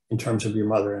in terms of your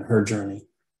mother and her journey,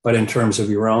 but in terms of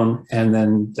your own, and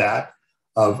then that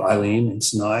of Eileen and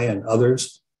Sinai and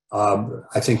others.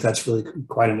 I think that's really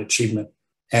quite an achievement.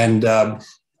 And I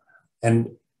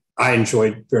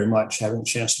enjoyed very much having a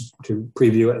chance to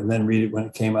preview it and then read it when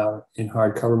it came out in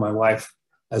hardcover. My wife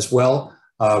as well.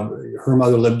 Her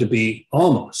mother lived to be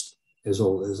almost as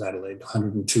old as Adelaide,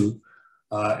 102,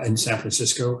 in San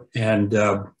Francisco. And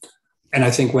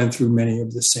I think went through many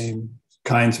of the same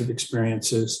kinds of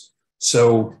experiences.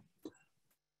 So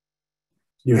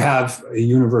you have a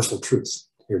universal truth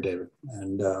here, David.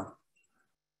 And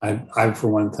I, for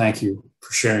one, thank you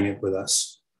for sharing it with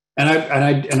us. And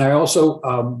I also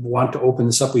want to open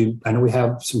this up. I know we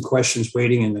have some questions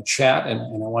waiting in the chat, and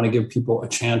I want to give people a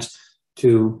chance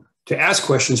to ask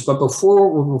questions. But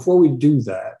before we do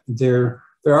that, there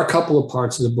are a couple of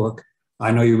parts of the book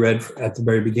I know you read at the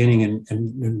very beginning,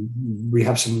 and we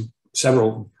have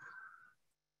several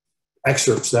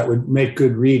excerpts that would make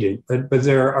good reading. But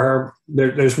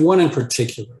there's one in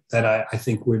particular that I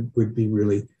think would be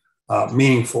really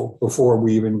meaningful before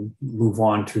we even move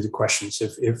on to the questions.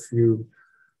 If you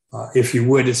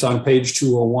would, it's on page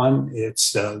 201.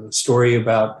 It's the story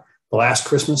about the last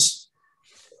Christmas.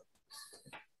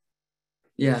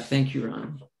 Yeah, thank you,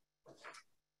 Ron.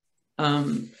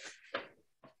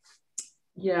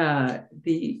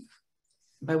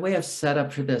 By way of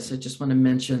setup for this, I just want to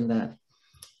mention that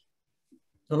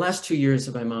the last 2 years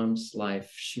of my mom's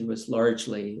life, she was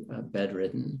largely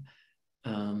bedridden.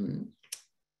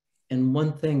 And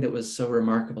one thing that was so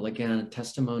remarkable, again, a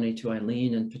testimony to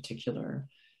Eileen in particular,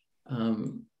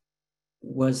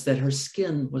 was that her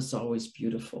skin was always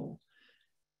beautiful.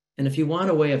 And if you want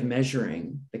a way of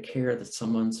measuring the care that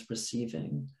someone's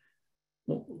receiving,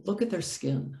 well, look at their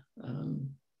skin,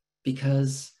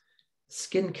 because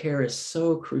skin care is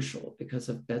so crucial because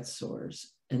of bed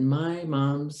sores. And my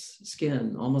mom's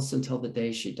skin, almost until the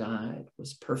day she died,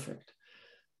 was perfect.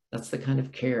 That's the kind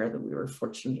of care that we were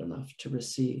fortunate enough to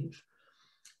receive.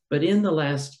 But in the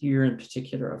last year in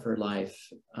particular of her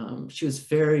life, she was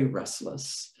very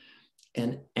restless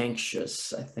and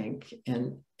anxious, I think,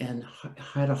 and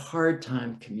had a hard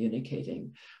time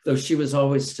communicating, though she was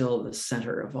always still the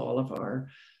center of all of our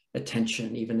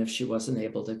attention. Even if she wasn't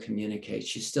able to communicate,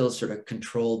 she still sort of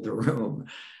controlled the room.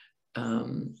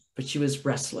 But she was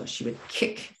restless. She would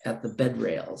kick at the bed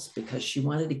rails because she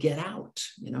wanted to get out,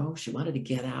 she wanted to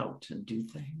get out and do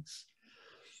things.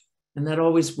 And that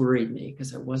always worried me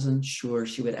because I wasn't sure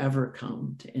she would ever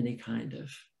come to any kind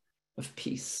of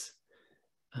peace.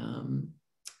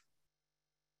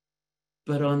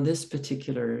 But at this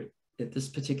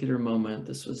particular moment,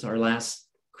 this was our last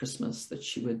Christmas that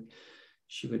she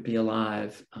would be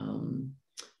alive.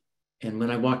 And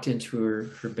when I walked into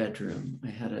her bedroom, I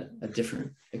had a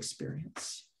different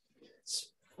experience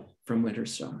from Winter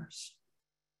Stars.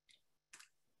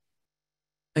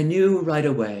 I knew right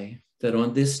away that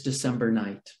on this December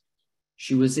night,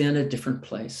 she was in a different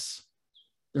place.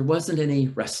 There wasn't any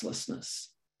restlessness.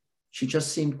 She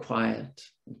just seemed quiet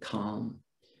and calm.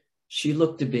 She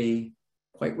looked to be,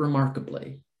 quite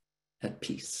remarkably, at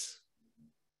peace.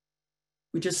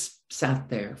 We just sat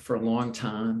there for a long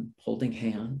time, holding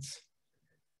hands.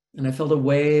 And I felt a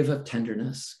wave of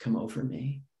tenderness come over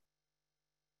me.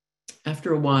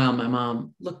 After a while, my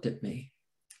mom looked at me,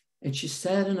 and she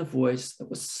said in a voice that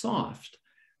was soft,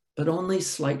 but only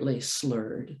slightly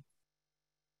slurred,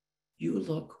 "You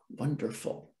look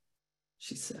wonderful,"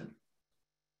 she said.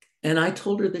 And I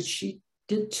told her that she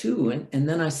did too. And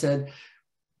then I said,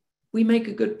 "We make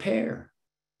a good pair."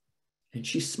 And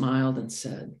she smiled and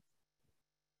said,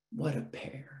 "What a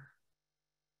pair."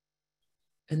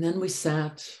 And then we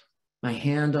sat, my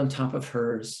hand on top of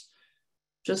hers,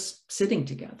 just sitting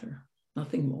together,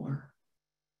 nothing more.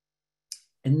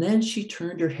 And then she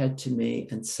turned her head to me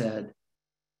and said,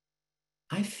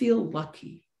 I feel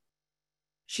lucky.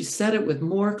 She said it with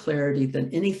more clarity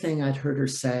than anything I'd heard her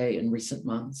say in recent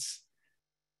months.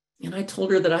 And I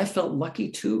told her that I felt lucky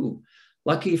too,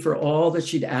 lucky for all that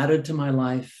she'd added to my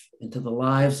life and to the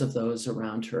lives of those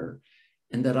around her,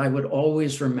 and that I would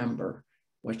always remember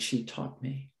what she taught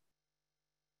me.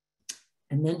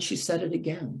 And then she said it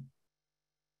again.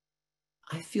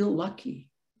 I feel lucky.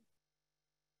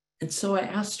 And so I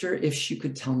asked her if she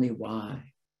could tell me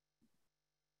why.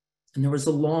 And there was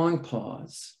a long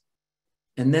pause.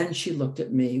 And then she looked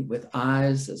at me with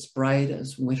eyes as bright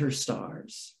as winter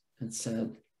stars and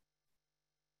said,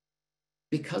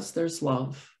 because there's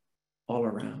love all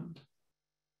around.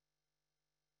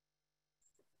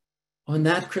 On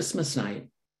that Christmas night,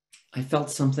 I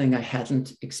felt something I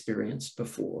hadn't experienced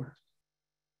before.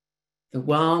 That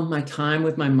while my time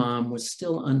with my mom was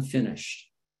still unfinished,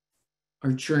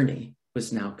 our journey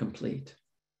was now complete.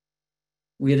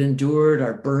 We had endured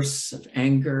our bursts of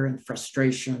anger and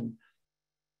frustration,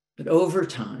 but over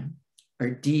time, our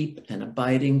deep and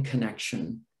abiding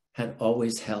connection had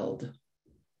always held.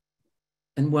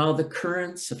 And while the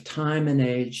currents of time and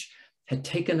age had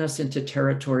taken us into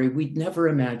territory we'd never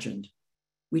imagined,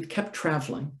 we'd kept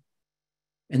traveling,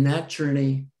 and that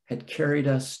journey had carried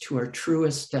us to our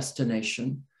truest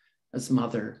destination as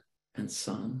mother and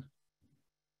son.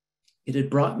 It had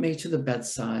brought me to the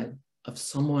bedside of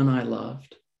someone I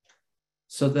loved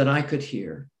so that I could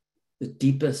hear the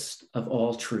deepest of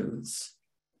all truths,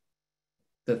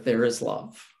 that there is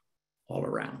love all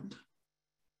around.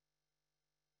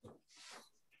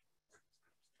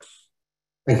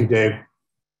 Thank you, Dave.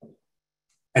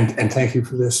 And thank you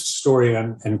for this story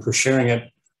and for sharing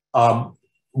it.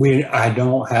 I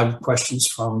don't have questions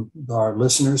from our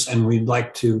listeners, and we'd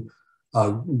like to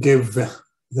give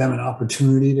them an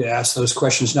opportunity to ask those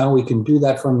questions now. We can do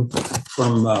that from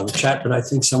the chat, but I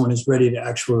think someone is ready to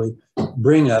actually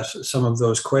bring us some of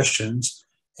those questions.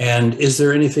 And is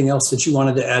there anything else that you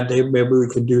wanted to add, Dave? Maybe we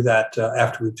could do that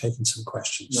after we've taken some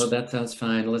questions. No, that sounds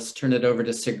fine. Let's turn it over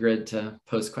to Sigrid to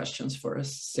pose questions for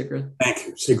us. Sigrid. Thank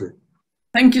you, Sigrid.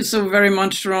 Thank you so very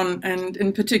much, Ron, and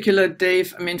in particular,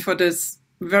 Dave, for this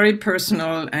very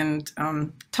personal and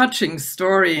touching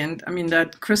story. And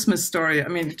that Christmas story,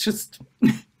 it just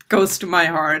goes to my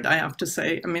heart, I have to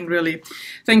say. Really,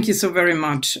 thank you so very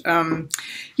much.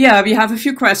 Yeah, we have a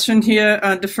few questions here.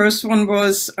 The first one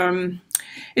was,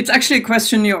 it's actually a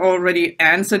question you already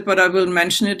answered, but I will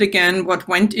mention it again. What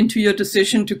went into your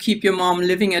decision to keep your mom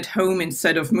living at home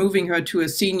instead of moving her to a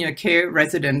senior care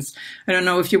residence? I don't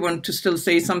know if you want to still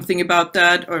say something about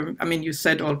that, or, you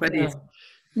said already. Yeah.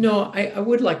 No, I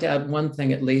would like to add one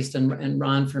thing at least, and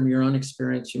Ron, from your own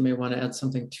experience, you may want to add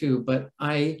something too, but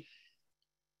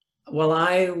while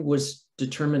I was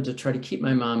determined to try to keep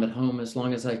my mom at home as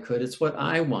long as I could, it's what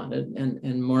I wanted,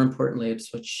 and more importantly,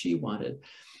 it's what she wanted.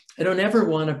 I don't ever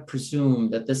want to presume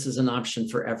that this is an option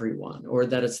for everyone or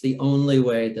that it's the only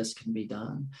way this can be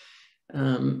done.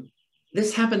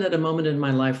 This happened at a moment in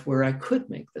my life where I could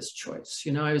make this choice.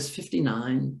 I was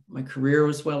 59, my career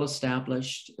was well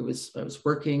established. I was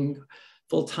working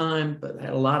full time, but I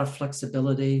had a lot of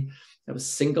flexibility. I was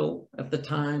single at the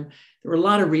time. There were a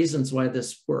lot of reasons why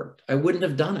this worked. I wouldn't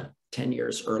have done it 10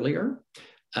 years earlier.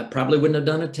 I probably wouldn't have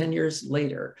done it 10 years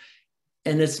later.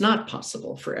 And it's not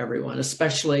possible for everyone,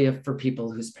 especially for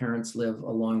people whose parents live a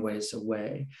long ways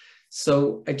away.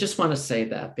 So I just want to say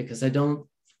that because I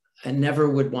never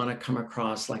would want to come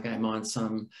across like I'm on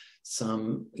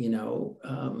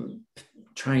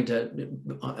trying to,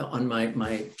 on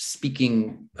my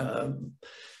speaking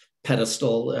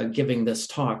pedestal, giving this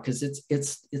talk, because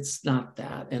it's not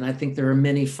that. And I think there are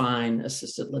many fine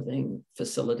assisted living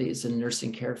facilities and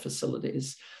nursing care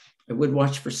facilities. I would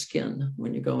watch for skin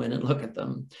when you go in and look at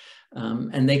them.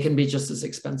 And they can be just as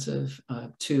expensive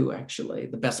too, actually.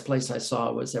 The best place I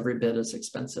saw was every bit as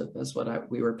expensive as what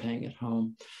we were paying at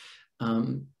home.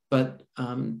 But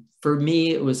for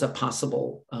me, it was a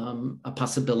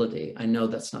possibility. I know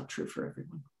that's not true for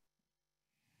everyone.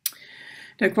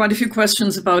 There are quite a few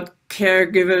questions about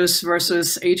caregivers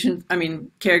versus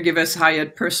caregivers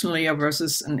hired personally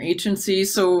versus an agency.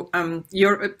 So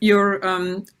your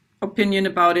opinion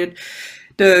about it,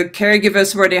 the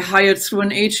caregivers, were they hired through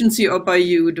an agency or by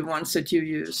you, the ones that you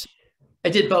use? I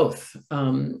did both.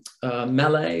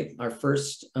 Mele, our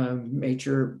first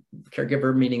major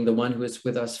caregiver, meaning the one who was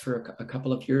with us for a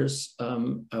couple of years,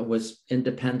 was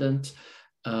independent.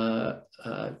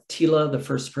 Tila, the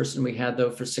first person we had though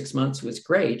for 6 months, was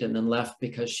great and then left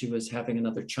because she was having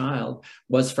another child,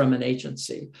 was from an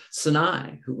agency.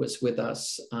 Sinai, who was with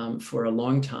us for a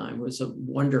long time, was a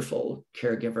wonderful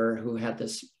caregiver who had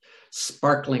this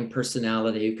sparkling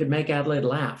personality who could make Adelaide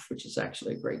laugh, which is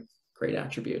actually a great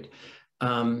attribute.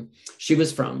 She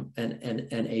was from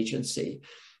an agency.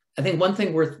 I think one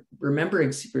thing worth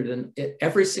remembering, Sigrid,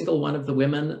 every single one of the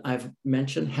women I've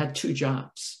mentioned had 2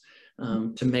 jobs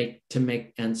to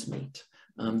make ends meet.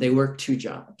 They worked 2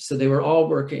 jobs. So they were all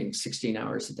working 16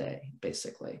 hours a day,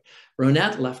 basically.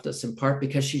 Ronette left us in part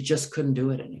because she just couldn't do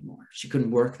it anymore. She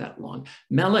couldn't work that long.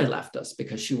 Mele left us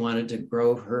because she wanted to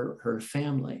grow her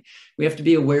family. We have to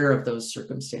be aware of those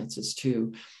circumstances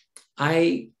too.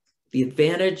 The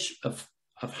advantage of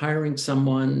hiring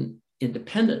someone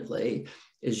independently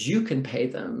is you can pay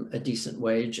them a decent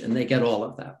wage and they get all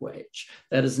of that wage.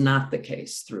 That is not the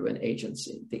case through an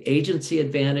agency. The agency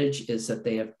advantage is that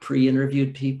they have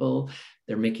pre-interviewed people.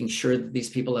 They're making sure that these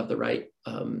people have the right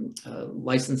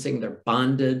licensing, they're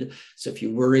bonded. So if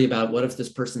you worry about what if this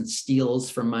person steals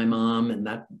from my mom and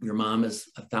that your mom is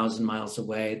 1,000 miles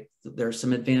away, there are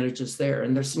some advantages there.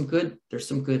 And there's some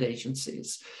good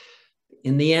agencies.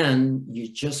 In the end, you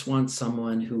just want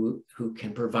someone who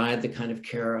can provide the kind of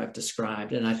care I've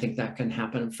described. And I think that can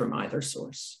happen from either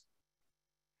source.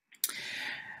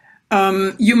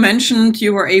 You mentioned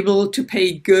you were able to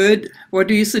pay good. What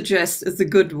do you suggest is a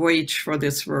good wage for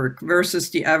this work versus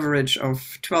the average of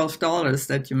 $12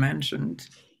 that you mentioned?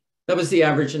 That was the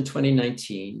average in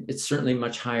 2019. It's certainly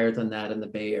much higher than that in the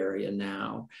Bay Area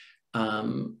now.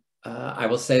 I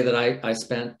will say that I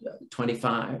spent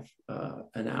 $25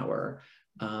 an hour,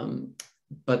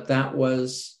 but that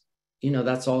was,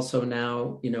 that's also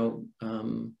now,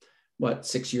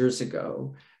 6 years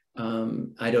ago.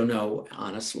 I don't know,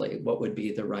 honestly, what would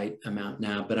be the right amount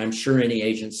now, but I'm sure any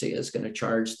agency is going to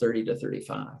charge 30 to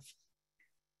 35.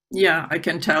 Yeah, I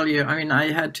can tell you. I mean,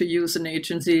 I had to use an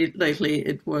agency lately.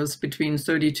 It was between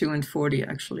 32 and 40,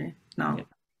 actually, now, yeah.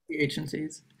 The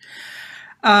agencies.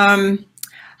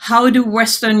 How do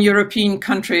Western European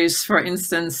countries, for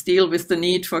instance, deal with the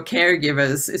need for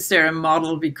caregivers? Is there a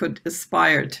model we could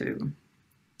aspire to?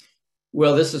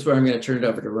 Well, this is where I'm going to turn it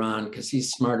over to Ron, because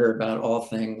he's smarter about all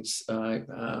things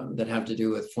that have to do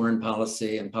with foreign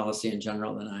policy and policy in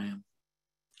general than I am.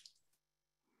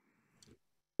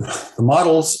 The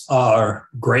models are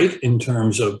great in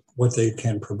terms of what they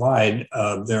can provide.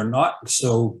 They're not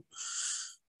so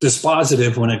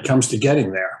dispositive when it comes to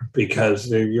getting there, because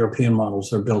the European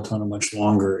models are built on a much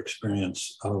longer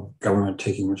experience of government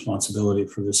taking responsibility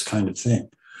for this kind of thing.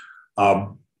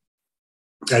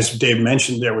 As Dave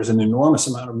mentioned, there was an enormous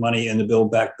amount of money in the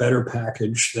Build Back Better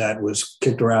package that was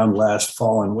kicked around last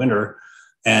fall and winter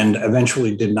and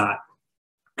eventually did not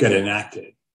get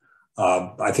enacted.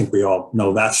 I think we all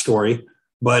know that story,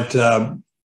 but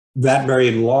that very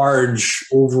large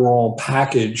overall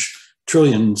package,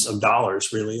 trillions of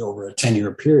dollars really over a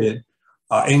 10-year period,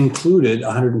 included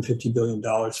 $150 billion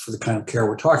for the kind of care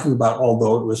we're talking about,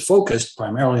 although it was focused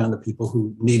primarily on the people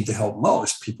who need the help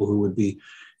most, people who would be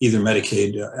either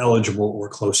Medicaid eligible or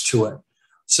close to it.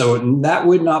 So that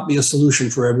would not be a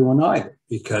solution for everyone either,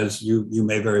 because you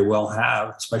may very well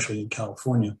have, especially in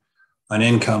California, an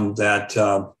income that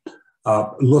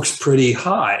looks pretty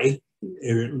high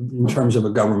in terms of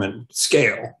a government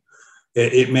scale.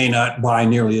 It may not buy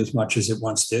nearly as much as it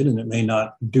once did, and it may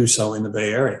not do so in the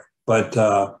Bay Area. But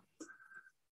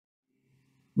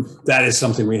that is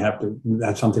something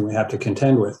that's something we have to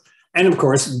contend with. And of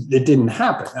course, it didn't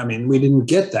happen. I mean, we didn't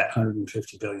get that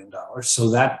 $150 billion. So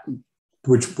that,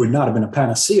 which would not have been a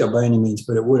panacea by any means,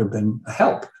 but it would have been a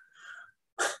help.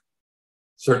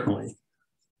 Certainly.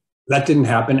 That didn't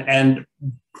happen. And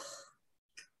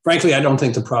frankly, I don't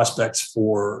think the prospects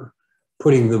for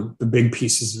putting the big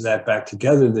pieces of that back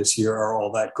together this year are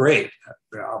all that great.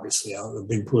 Obviously, the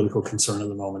big political concern at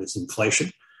the moment is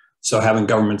inflation. So having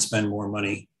government spend more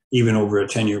money, even over a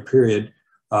 10-year period,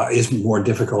 is more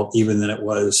difficult even than it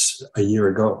was a year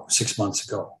ago, 6 months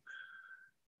ago.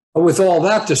 But with all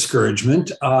that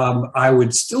discouragement, I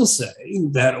would still say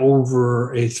that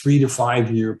over a 3 to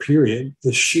 5 year period,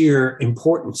 the sheer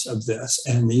importance of this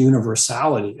and the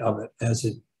universality of it as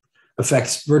it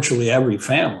affects virtually every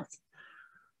family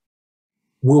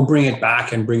will bring it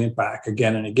back and bring it back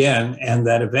again and again. And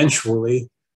that eventually,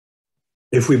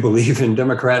 if we believe in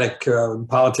democratic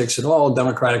politics at all,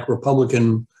 democratic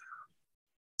Republican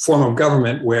form of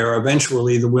government where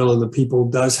eventually the will of the people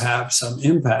does have some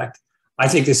impact, I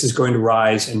think this is going to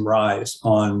rise and rise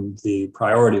on the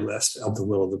priority list of the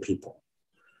will of the people.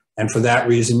 And for that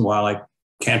reason, while I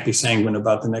can't be sanguine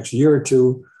about the next year or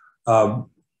two,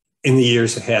 in the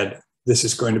years ahead, this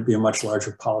is going to be a much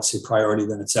larger policy priority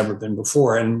than it's ever been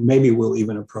before. And maybe we'll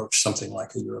even approach something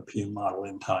like a European model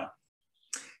in time.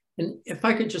 And if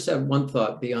I could just add one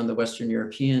thought beyond the Western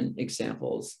European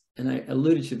examples, and I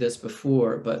alluded to this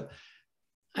before, but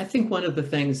I think one of the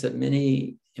things that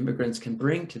many immigrants can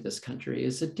bring to this country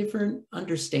is a different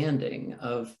understanding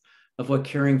of what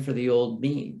caring for the old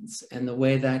means, and the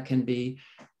way that can be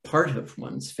part of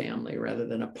one's family rather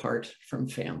than apart from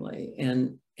family.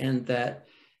 And that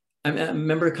I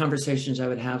remember conversations I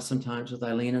would have sometimes with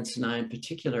Eileen and Sinai in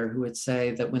particular, who would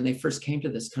say that when they first came to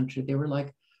this country, they were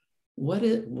like, what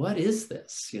is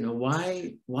this? You know,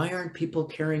 why aren't people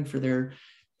caring for their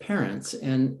parents?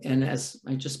 And as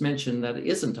I just mentioned, that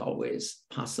isn't always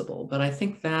possible. But I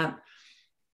think that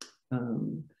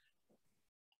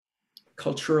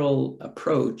cultural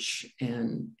approach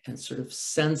and sort of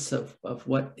sense of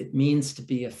what it means to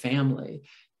be a family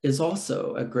is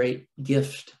also a great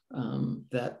gift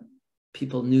that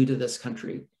people new to this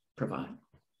country provide.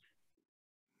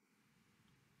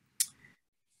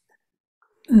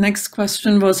 Next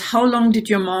question was, how long did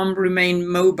your mom remain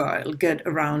mobile, get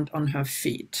around on her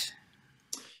feet?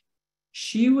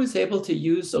 She was able to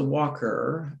use a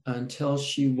walker until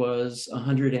she was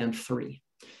 103.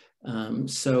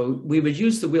 So we would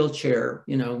use the wheelchair,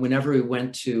 you know, whenever we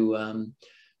went to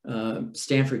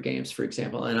Stanford games, for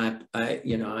example. And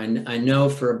I know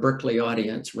for a Berkeley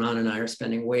audience, Ron and I are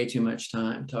spending way too much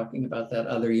time talking about that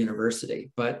other university.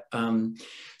 But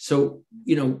so,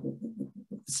 you know,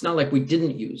 it's not like we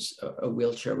didn't use a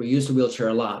wheelchair. We used a wheelchair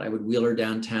a lot. I would wheel her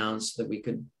downtown so that we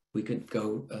could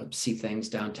go see things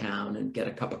downtown and get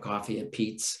a cup of coffee at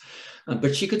Pete's.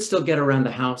 But she could still get around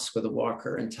the house with a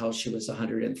walker until she was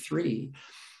 103.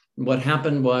 What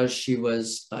happened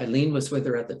was Eileen was with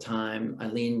her at the time.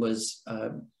 Eileen was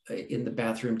in the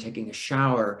bathroom taking a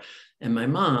shower, and my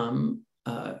mom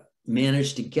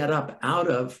managed to get up out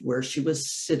of where she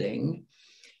was sitting.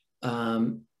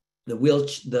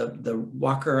 The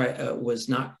walker was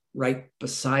not right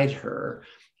beside her,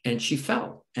 and she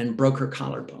fell and broke her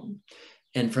collarbone.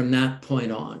 And from that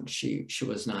point on, she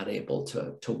was not able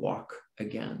to walk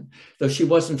again, though she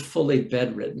wasn't fully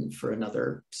bedridden for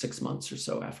another 6 months or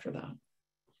so after that.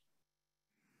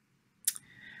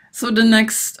 So the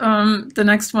next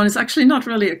one is actually not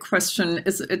really a question.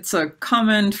 It's a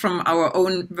comment from our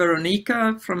own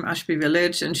Veronica from Ashby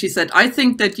Village. And she said, I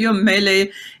think that your Mele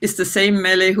is the same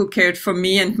Mele who cared for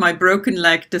me and my broken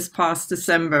leg this past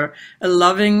December. A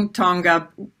loving Tonga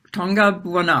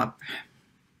Buonap.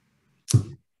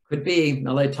 Could be.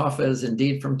 Mele Tofa is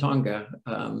indeed from Tonga.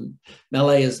 Mele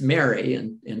is Mary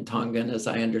in Tongan, as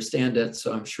I understand it.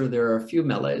 So I'm sure there are a few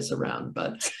Meles around,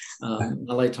 but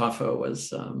Mele Tofa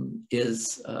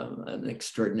is an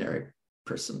extraordinary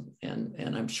person,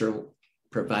 and I'm sure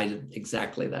provided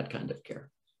exactly that kind of care.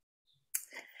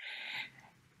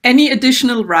 Any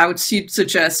additional routes you'd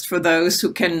suggest for those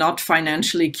who cannot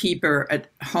financially keep her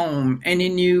at home? Any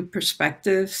new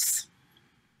perspectives?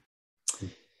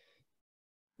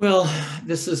 Well,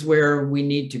 this is where we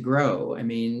need to grow. I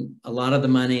mean, a lot of the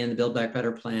money in the Build Back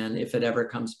Better plan, if it ever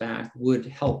comes back, would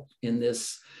help in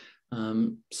this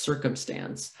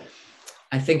circumstance.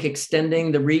 I think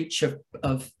extending the reach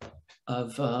of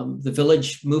the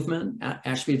village movement,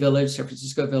 Ashby Village, San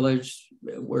Francisco Village,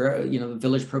 where, you know, the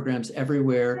village programs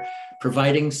everywhere,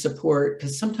 providing support,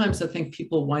 because sometimes I think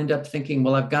people wind up thinking,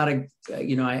 well, I've got to,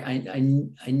 you know,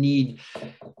 I need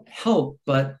help,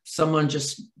 but someone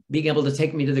just being able to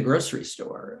take me to the grocery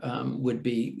store would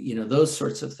be, you know, those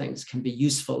sorts of things can be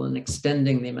useful in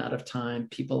extending the amount of time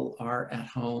people are at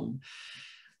home.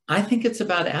 I think it's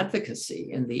about advocacy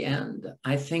in the end.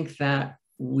 I think that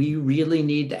we really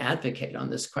need to advocate on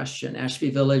this question. Ashby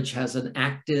Village has an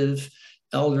active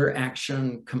elder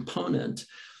action component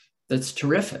that's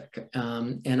terrific.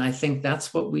 And I think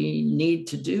that's what we need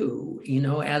to do, you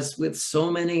know, as with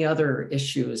so many other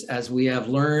issues, as we have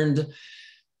learned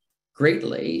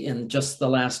greatly in just the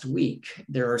last week.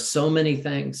 There are so many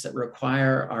things that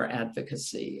require our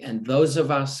advocacy. And those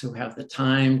of us who have the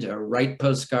time to write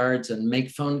postcards and make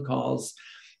phone calls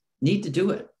need to do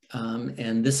it.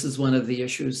 And this is one of the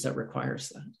issues that requires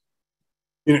that.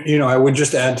 You know, I would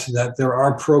just add to that, there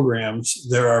are programs,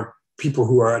 there are people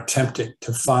who are attempting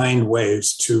to find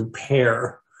ways to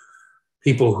pair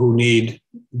people who need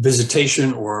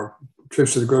visitation or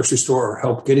trips to the grocery store or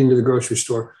help getting to the grocery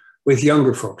store with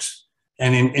younger folks.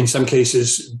 And in some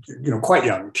cases, you know, quite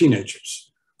young,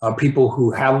 teenagers, people who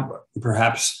have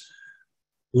perhaps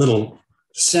little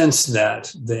sense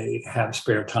that they have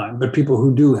spare time, but people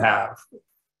who do have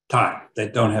time,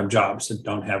 that don't have jobs, that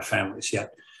don't have families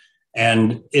yet.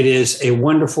 And it is a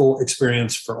wonderful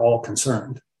experience for all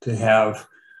concerned to have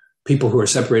people who are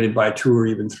separated by 2 or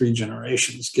even 3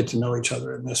 generations get to know each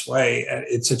other in this way. And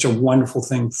it's such a wonderful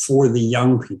thing for the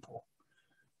young people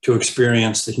to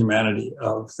experience the humanity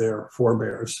of their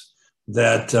forebears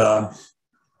that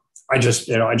I just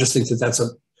think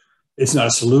that it's not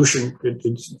a solution.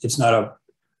 It's not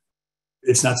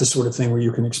the sort of thing where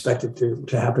you can expect it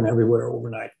to happen everywhere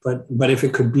overnight. But if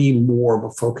it could be more of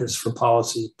a focus for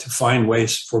policy to find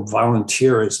ways for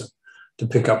volunteerism to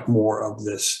pick up more of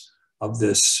this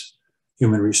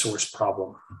human resource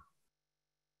problem.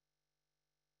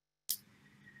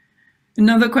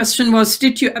 Another question was,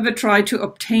 did you ever try to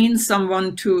obtain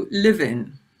someone to live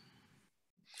in?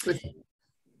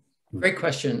 Great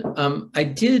question. I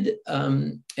did.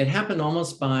 It happened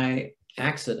almost by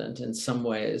accident in some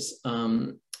ways.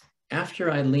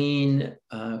 After Eileen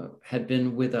had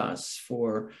been with us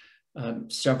for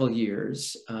several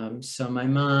years, so my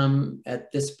mom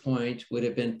at this point would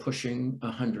have been pushing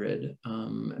 100,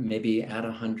 maybe at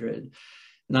 100,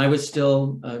 and I was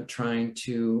still trying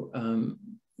to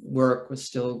work, was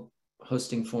still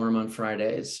hosting forum on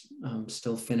Fridays,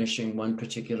 still finishing one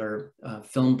particular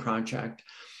film project,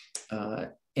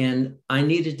 and I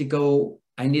needed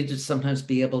to sometimes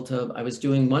be able to, I was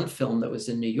doing one film that was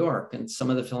in New York, and some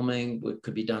of the filming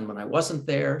could be done when I wasn't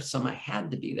there, some I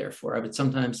had to be there for. I would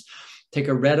sometimes take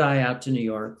a red eye out to New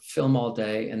York, film all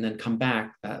day, and then come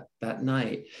back that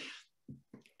night.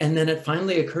 And then it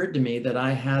finally occurred to me that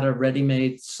I had a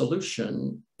ready-made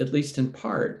solution, at least in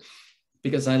part,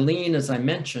 because Eileen, as I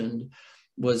mentioned,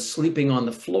 was sleeping on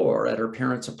the floor at her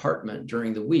parents' apartment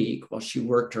during the week while she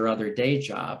worked her other day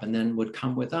job, and then would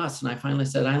come with us. And I finally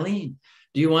said, Eileen,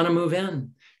 do you want to move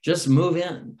in? Just move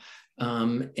in.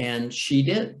 And she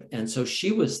did. And so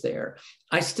she was there.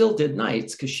 I still did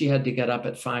nights because she had to get up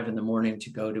at 5 in the morning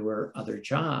to go to her other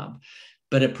job.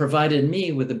 But it provided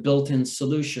me with a built-in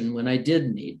solution when I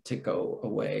did need to go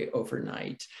away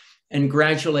overnight. And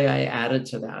gradually I added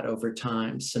to that over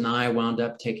time. Sinai wound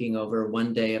up taking over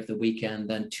 1 day of the weekend,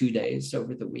 then 2 days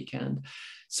over the weekend.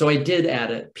 So I did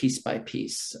add it piece by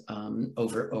piece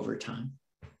over time.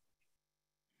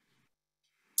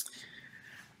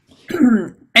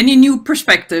 Any new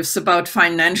perspectives about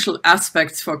financial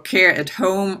aspects for care at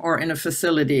home or in a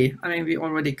facility? I mean, we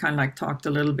already kind of like talked a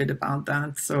little bit about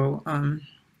that. So,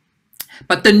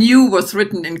 but the new was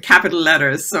written in capital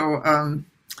letters. So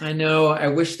I know, I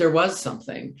wish there was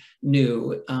something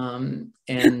new.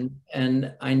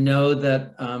 And I know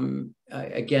that,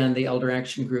 again, the Elder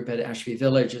Action Group at Ashby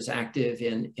Village is active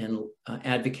in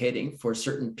advocating for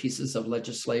certain pieces of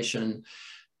legislation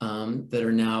that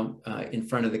are now in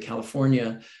front of the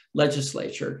California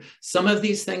legislature. Some of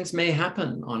these things may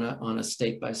happen on a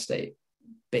state-by-state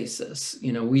basis.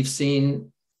 You know, we've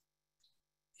seen,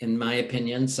 in my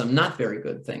opinion, some not very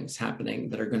good things happening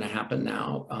that are going to happen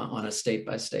now on a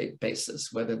state-by-state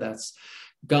basis, whether that's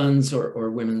guns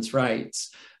or women's rights.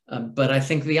 But I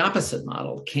think the opposite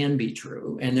model can be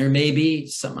true. And there may be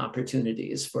some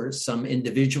opportunities for some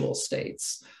individual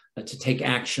states to take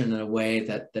action in a way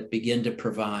that begin to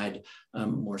provide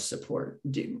more support.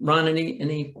 Ron,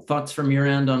 any thoughts from your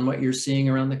end on what you're seeing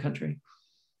around the country?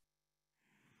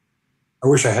 I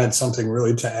wish I had something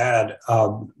really to add.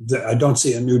 I don't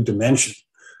see a new dimension.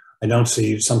 I don't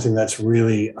see something that's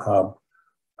really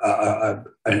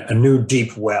a new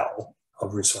deep well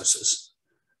of resources.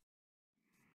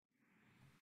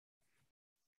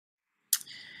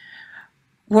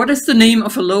 What is the name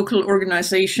of a local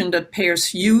organization that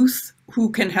pairs youth who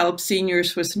can help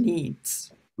seniors with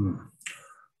needs?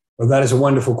 Well, that is a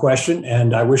wonderful question,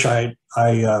 and I wish I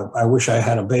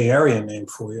had a Bay Area name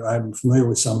for you. I'm familiar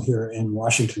with some here in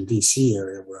Washington D.C.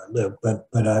 area where I live, but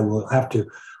I will have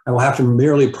to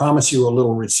merely promise you a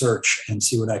little research and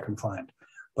see what I can find.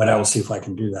 But I will see if I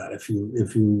can do that. If you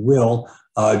will,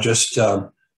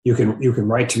 you can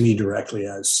write to me directly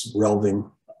as Elving,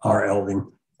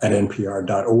 R.Elving at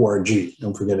npr.org.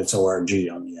 Don't forget it's ORG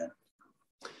on the end.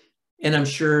 And I'm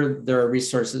sure there are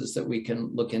resources that we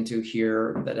can look into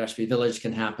here that Ashby Village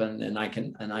can happen, and I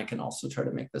can also try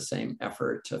to make the same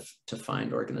effort to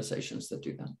find organizations that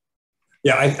do that.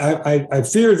 Yeah, I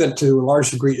fear that to a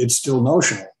large degree it's still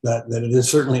notional, that it is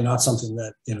certainly not something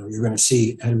that you're going to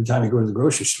see every time you go to the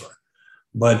grocery store,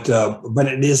 but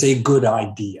it is a good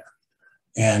idea,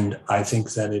 and I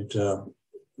think that it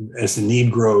as the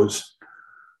need grows.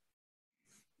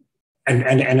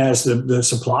 And as the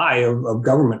supply of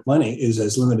government money is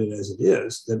as limited as it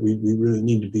is, that we really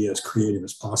need to be as creative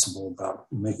as possible about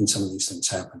making some of these things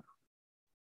happen.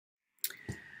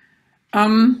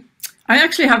 I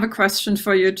actually have a question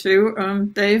for you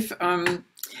too, Dave.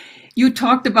 You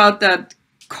talked about that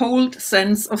cold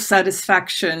sense of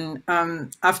satisfaction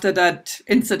after that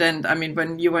incident. I mean,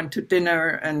 when you went to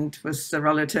dinner and with the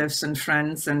relatives and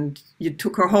friends and you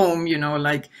took her home, you know,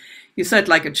 like you said,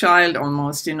 like a child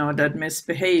almost, you know, that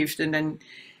misbehaved. And then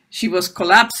she was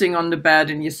collapsing on the bed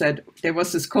and you said there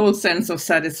was this cold sense of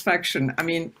satisfaction. I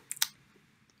mean,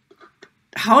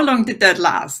 how long did that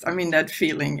last? I mean, that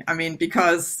feeling. I mean,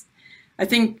 because I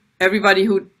think everybody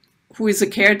who is a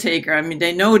caretaker, I mean,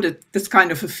 they know that this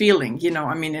kind of a feeling, you know,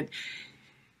 I mean,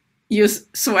 you're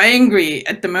so angry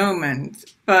at the moment,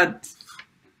 but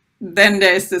then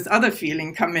there's this other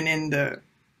feeling coming in, the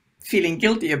feeling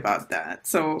guilty about that.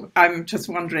 So I'm just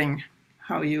wondering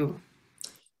how you.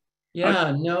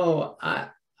 Yeah, no, I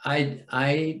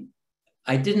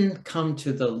didn't come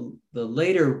to the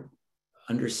later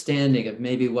understanding of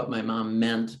maybe what my mom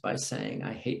meant by saying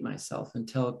I hate myself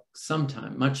until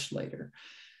sometime much later.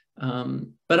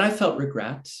 But I felt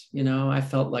regret, you know, I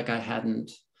felt like I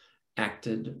hadn't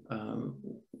acted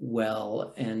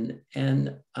well, and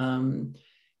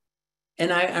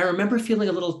I remember feeling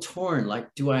a little torn,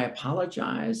 like, do I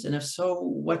apologize? And if so,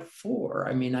 what for?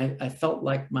 I mean, I felt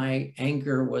like my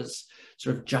anger was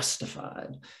sort of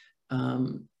justified.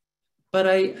 But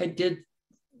I did,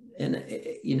 and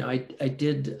you know, I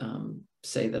did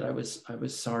say that I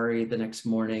was sorry the next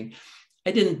morning.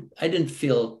 I didn't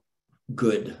feel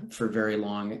good for very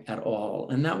long at all.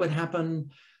 And that would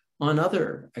happen on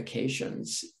other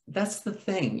occasions. That's the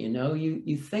thing, you know,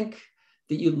 you think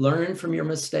that you learn from your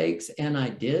mistakes, and I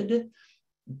did,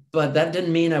 but that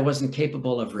didn't mean I wasn't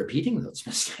capable of repeating those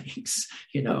mistakes,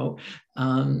 you know.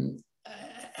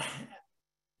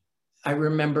 I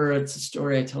remember, it's a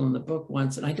story I tell in the book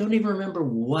once, and I don't even remember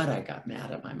what I got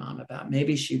mad at my mom about.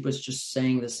 Maybe she was just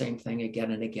saying the same thing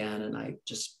again and again, and I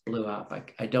just blew up.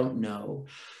 I don't know.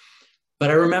 But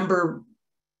I remember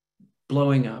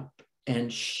blowing up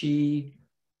and she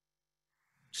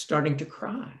starting to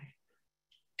cry.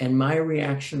 And my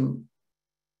reaction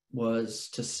was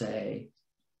to say,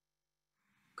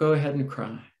 go ahead and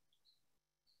cry.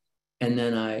 And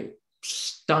then I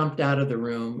stomped out of the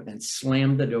room and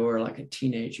slammed the door like a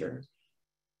teenager.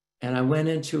 And I went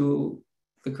into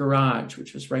the garage,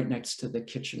 which was right next to the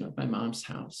kitchen of my mom's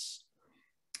house.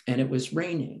 And it was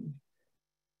raining.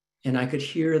 And I could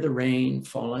hear the rain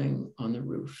falling on the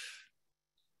roof.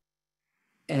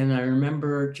 And I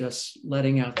remember just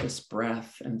letting out this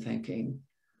breath and thinking,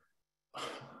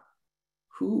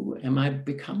 who am I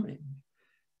becoming?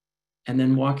 And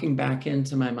then walking back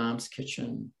into my mom's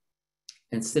kitchen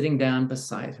and sitting down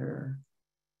beside her.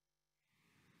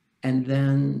 And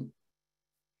then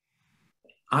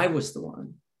I was the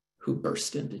one who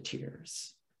burst into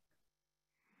tears.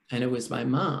 And it was my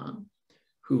mom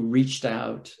who reached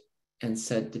out and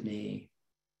said to me,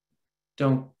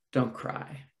 don't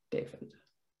cry, David,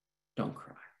 don't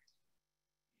cry.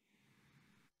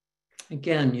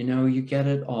 Again, you know, you get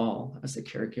it all as a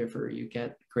caregiver. You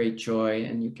get great joy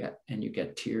and you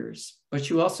get tears, but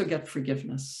you also get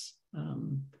forgiveness.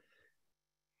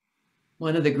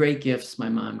 One of the great gifts my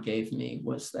mom gave me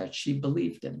was that she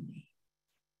believed in me.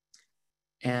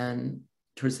 And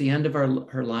towards the end of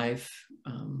her life,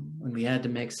 when we had to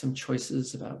make some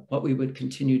choices about what we would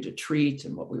continue to treat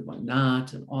and what we would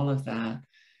not, and all of that,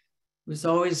 it was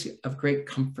always of great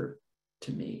comfort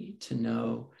to me to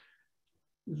know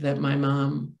that my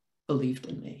mom believed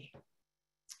in me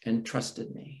and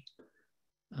trusted me,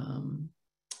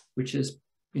 which is,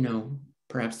 you know,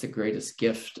 perhaps the greatest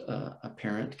gift a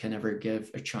parent can ever give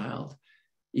a child,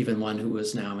 even one who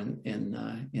is now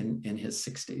in his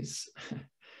 60s.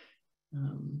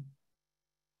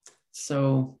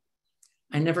 So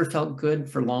I never felt good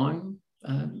for long,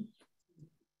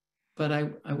 but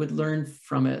I would learn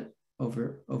from it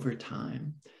over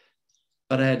time.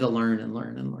 But I had to learn and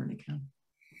learn and learn again.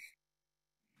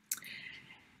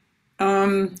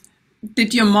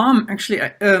 Did your mom actually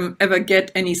ever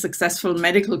get any successful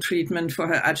medical treatment for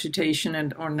her agitation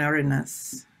and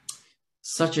ordinariness?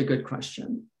 Such a good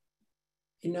question.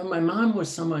 You know, my mom was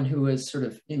someone who was sort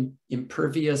of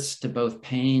impervious to both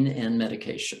pain and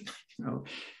medication. You know,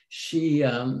 she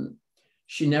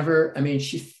never, I mean,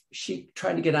 she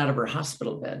tried to get out of her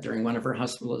hospital bed during one of her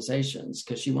hospitalizations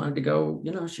because she wanted to go,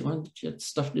 you know, she had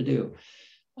stuff to do.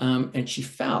 And she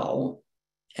fell,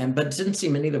 but it didn't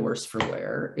seem any the worse for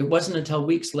wear. It wasn't until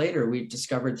weeks later we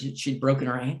discovered she'd broken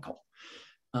her ankle.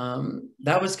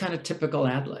 That was kind of typical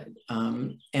Adelaide.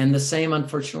 And the same,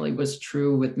 unfortunately, was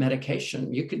true with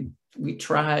medication. We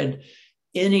tried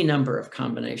any number of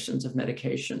combinations of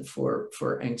medication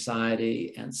for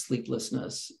anxiety and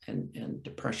sleeplessness and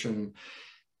depression.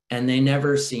 and they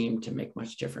never seemed to make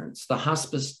much difference. The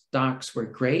hospice docs were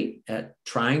great at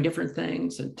trying different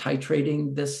things and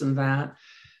titrating this and that.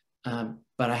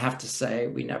 But I have to say,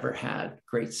 we never had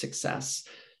great success.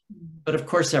 But of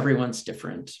course, everyone's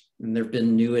different. And there have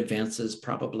been new advances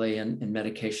probably in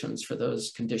medications for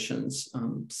those conditions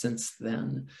since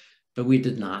then. But we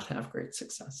did not have great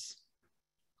success.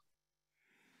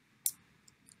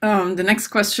 The next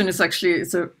question is actually,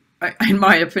 in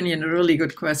my opinion, a really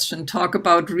good question. Talk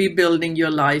about rebuilding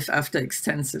your life after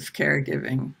extensive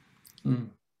caregiving. Well,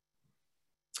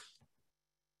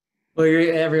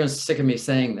 everyone's sick of me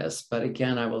saying this, but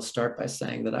again, I will start by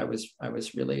saying that I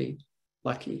was really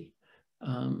lucky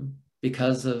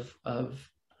because of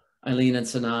Eileen and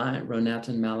Sinai, Ronette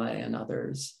and Mele and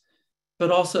others,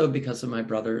 but also because of my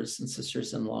brothers and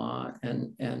sisters-in-law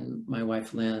and my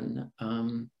wife, Lynn.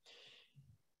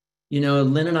 You know,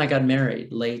 Lynn and I got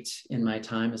married late in my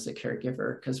time as a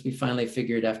caregiver because we finally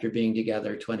figured after being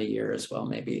together 20 years, well,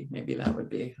 maybe that would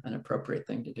be an appropriate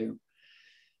thing to do.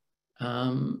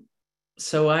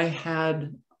 So I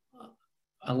had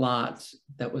a lot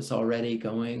that was already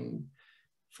going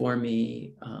for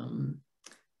me.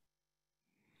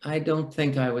 I don't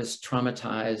think I was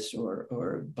traumatized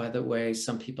or by the way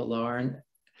some people are. And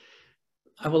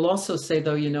I will also say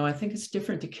though, you know, I think it's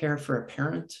different to care for a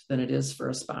parent than it is for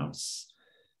a spouse.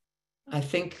 I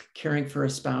think caring for a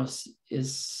spouse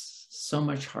is so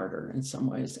much harder in some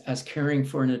ways, as caring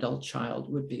for an adult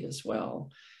child would be as well.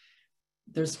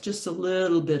 There's just a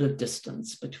little bit of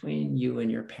distance between you and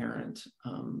your parent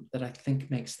that I think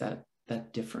makes that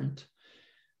different.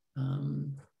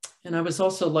 And I was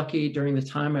also lucky during the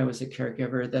time I was a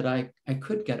caregiver that I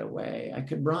could get away. I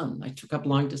could run. I took up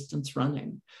long distance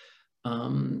running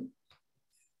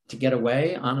to get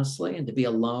away, honestly, and to be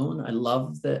alone. I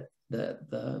love the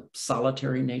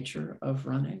solitary nature of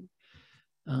running.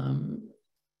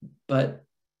 But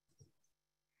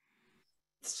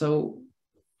so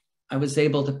I was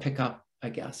able to pick up, I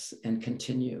guess, and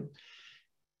continue.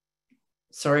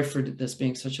 Sorry for this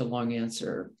being such a long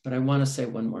answer, but I want to say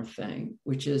one more thing,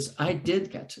 which is I did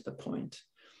get to the point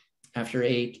after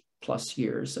 8+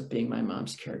 years of being my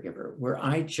mom's caregiver, where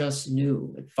I just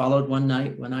knew, it followed one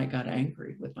night when I got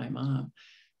angry with my mom,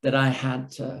 that I had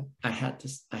to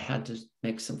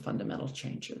make some fundamental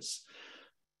changes.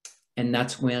 And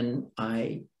that's when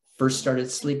I first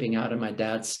started sleeping out in my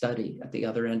dad's study at the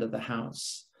other end of the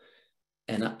house.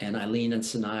 And Eileen and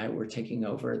Sinai were taking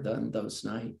over those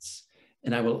nights.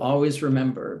 And I will always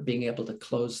remember being able to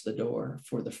close the door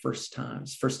for the first time.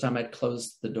 It's the first time I'd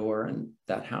closed the door in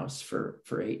that house for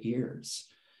 8 years.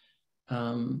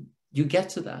 You get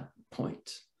to that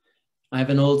point. I have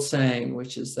an old saying,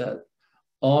 which is that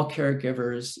all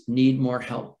caregivers need more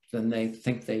help than they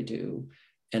think they do.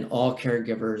 And all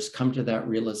caregivers come to that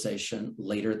realization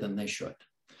later than they should.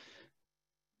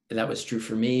 That was true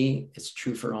for me. It's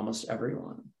true for almost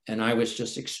everyone. And I was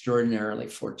just extraordinarily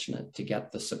fortunate to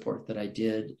get the support that I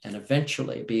did and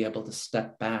eventually be able to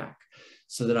step back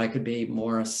so that I could be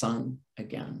more a son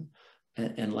again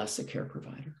and less a care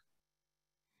provider.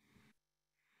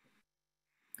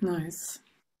 Nice.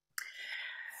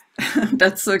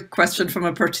 That's a question from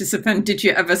a participant. Did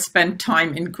you ever spend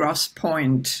time in Grosse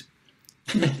Pointe?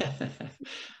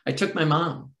 I took my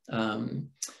mom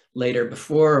later,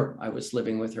 before I was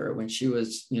living with her, when she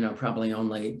was, you know, probably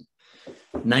only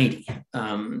 90,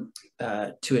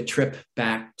 to a trip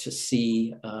back to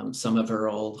see some of her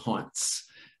old haunts.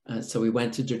 So we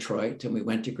went to Detroit and we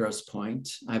went to Grosse Pointe.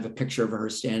 I have a picture of her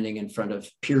standing in front of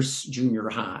Pierce Junior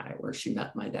High, where she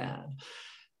met my dad.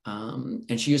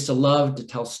 And she used to love to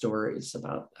tell stories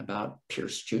about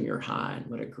Pierce Junior High and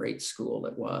what a great school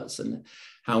it was, and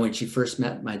how when she first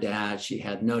met my dad, she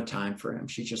had no time for him.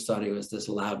 She just thought he was this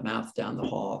loudmouth down the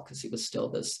hall because he was still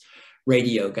this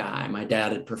radio guy. My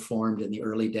dad had performed in the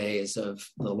early days of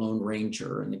the Lone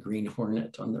Ranger and the Green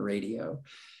Hornet on the radio,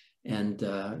 and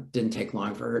didn't take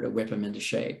long for her to whip him into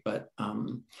shape. But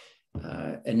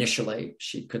initially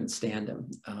she couldn't stand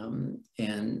him.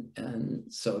 And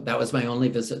so that was my only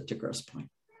visit to Grosse Pointe.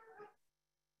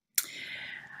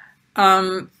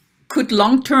 Could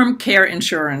long-term care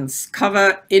insurance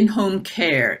cover in-home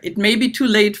care? It may be too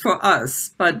late for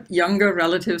us, but younger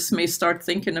relatives may start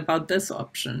thinking about this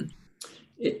option.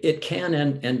 It can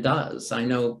and does. I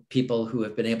know people who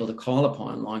have been able to call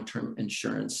upon long-term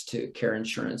insurance, care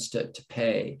insurance to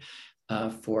pay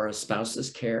for a spouse's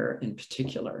care in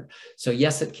particular. So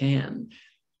yes, it can.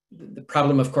 The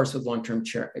problem, of course, with long-term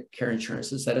care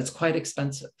insurance is that it's quite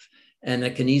expensive, and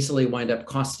it can easily wind up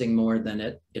costing more than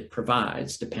it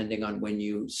provides, depending on when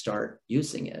you start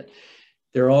using it.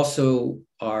 There also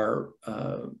are,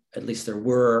 at least there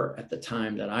were at the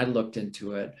time that I looked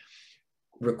into it,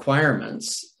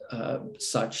 requirements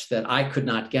such that I could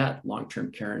not get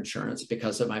long-term care insurance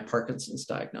because of my Parkinson's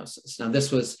diagnosis. Now,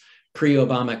 this was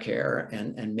pre-Obamacare,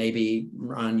 and maybe,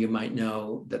 Ron, you might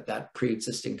know that that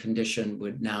pre-existing condition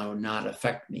would now not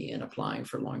affect me in applying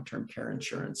for long-term care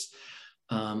insurance.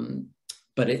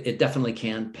 But it definitely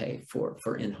can pay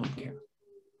for in-home care.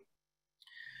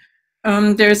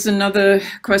 There's another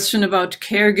question about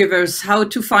caregivers, how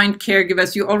to find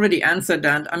caregivers. You already answered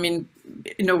that. I mean,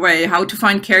 in a way, how to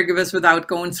find caregivers without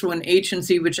going through an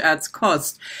agency, which adds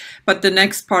cost. But the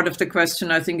next part of the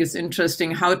question I think is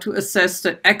interesting, how to assess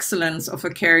the excellence of a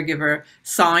caregiver,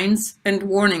 signs and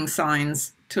warning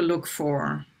signs to look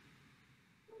for.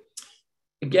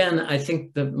 Again, I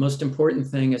think the most important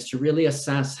thing is to really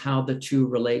assess how the two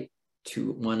relate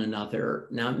to one another.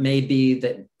 Now, it may be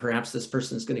that perhaps this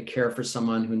person is going to care for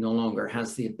someone who no longer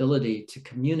has the ability to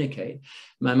communicate. In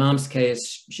my mom's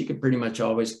case, she could pretty much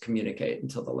always communicate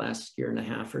until the last year and a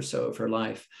half or so of her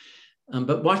life.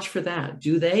 But watch for that.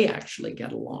 Do they actually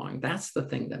get along? That's the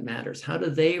thing that matters. How do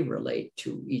they relate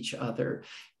to each other?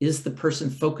 Is the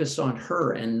person focused on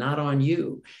her and not on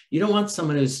you? You don't want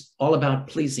someone who's all about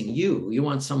pleasing you. You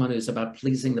want someone who's about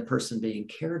pleasing the person being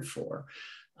cared for.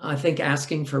 I think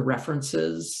asking for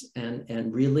references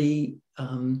and really,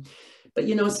 but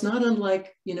it's not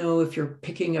unlike, if you're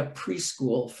picking a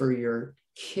preschool for your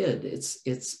kid,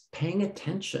 it's paying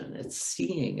attention, it's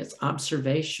seeing, it's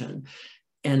observation,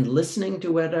 and listening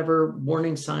to whatever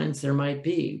warning signs there might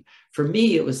be. For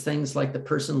me, it was things like the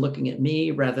person looking at me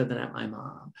rather than at my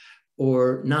mom,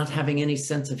 or not having any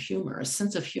sense of humor. A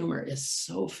sense of humor is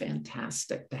so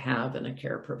fantastic to have in a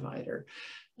care provider.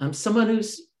 Someone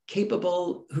who's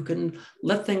capable, who can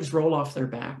let things roll off their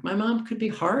back. My mom could be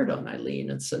hard on Eileen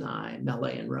and Sinai, Mele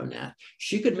and Ronette.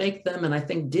 She could make them, and I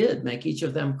think did make each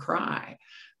of them cry.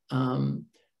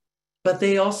 But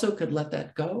they also could let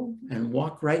that go and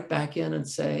walk right back in and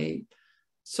say,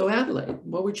 so Adelaide,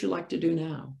 what would you like to do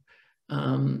now?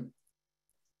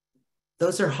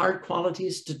 Those are hard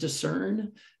qualities to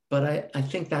discern, but I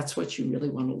think that's what you really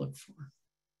want to look for.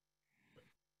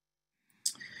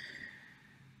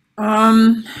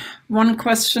 One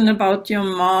question about your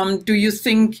mom. Do you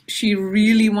think she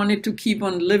really wanted to keep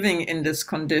on living in this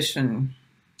condition?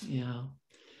 Yeah.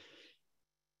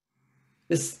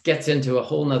 This gets into a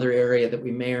whole nother area that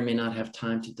we may or may not have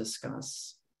time to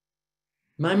discuss.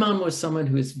 My mom was someone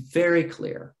who is very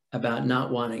clear about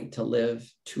not wanting to live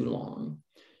too long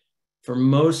for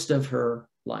most of her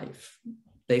life.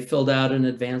 They filled out an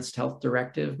advanced health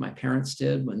directive. My parents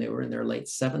did when they were in their late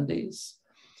 70s.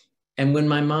 And when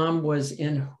my mom was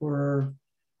in her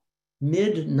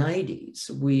mid-90s,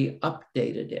 we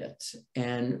updated it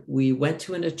and we went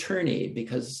to an attorney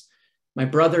because my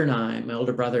brother and I, my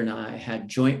older brother and I, had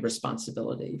joint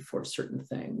responsibility for certain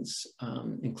things,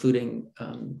 including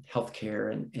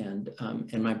healthcare,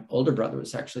 and my older brother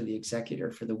was actually the executor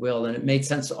for the will. And it made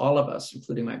sense to all of us,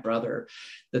 including my brother,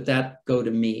 that go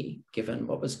to me, given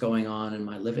what was going on in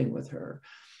my living with her.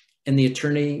 And the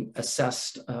attorney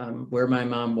assessed where my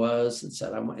mom was and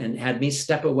said, and had me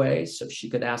step away so she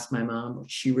could ask my mom what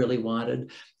she really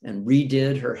wanted, and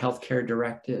redid her healthcare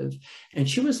directive. And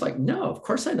she was like, no, of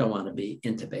course I don't want to be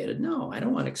intubated. No, I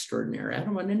don't want extraordinary. I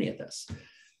don't want any of this.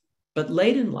 But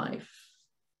late in life,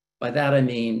 by that I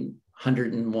mean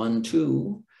 101,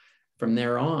 2, from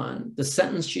there on, the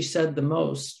sentence she said the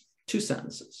most, 2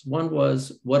 sentences. One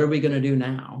was, what are we going to do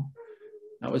now?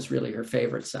 That was really her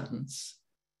favorite sentence.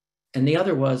 And the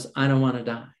other was, I don't want to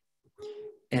die.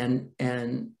 And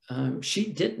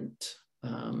she didn't.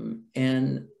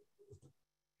 And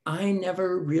I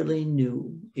never really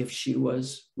knew if she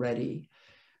was ready.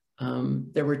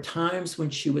 There were times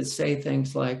when she would say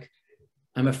things like,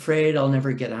 I'm afraid I'll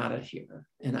never get out of here.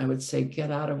 And I would say,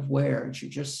 get out of where? And she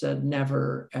just said,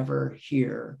 never, ever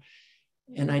here.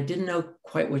 And I didn't know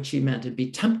quite what she meant. It'd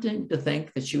be tempting to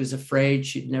think that she was afraid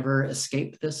she'd never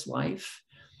escape this life.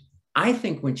 I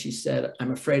think when she said,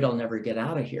 I'm afraid I'll never get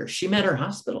out of here, she meant her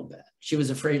hospital bed. She was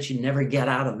afraid she'd never get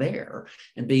out of there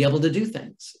and be able to do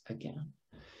things again.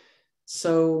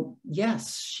 So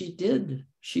yes, she did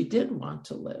want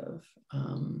to live.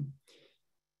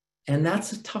 And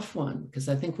that's a tough one, because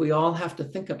I think we all have to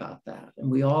think about that.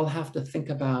 And we all have to think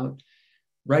about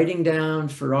writing down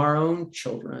for our own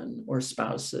children or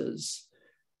spouses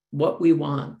what we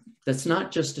want. That's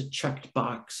not just a checked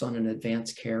box on an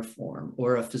advanced care form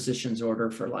or a physician's order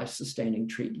for life-sustaining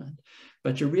treatment,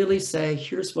 but to really say,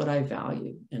 here's what I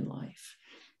value in life.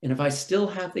 And if I still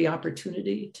have the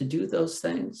opportunity to do those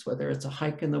things, whether it's a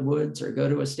hike in the woods or go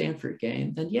to a Stanford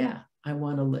game, then yeah, I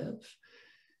want to live.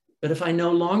 But if I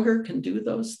no longer can do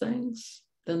those things,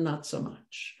 then not so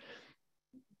much.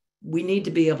 We need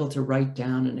to be able to write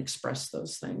down and express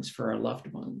those things for our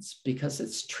loved ones, because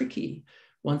it's tricky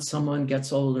once someone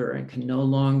gets older and can no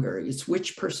longer. It's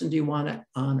which person do you want to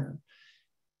honor?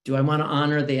 Do I want to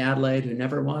honor the Adelaide who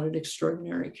never wanted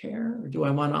extraordinary care? Or do I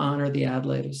want to honor the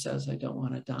Adelaide who says, I don't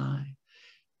want to die?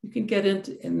 You can get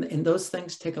into, and those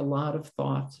things take a lot of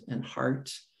thought and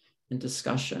heart and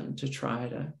discussion to try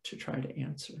to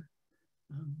answer.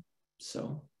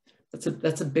 So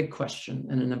that's a big question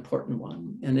and an important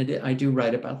one. And I do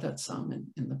write about that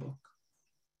some in the book.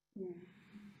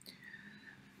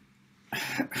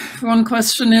 One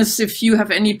question is if you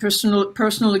have any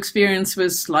personal experience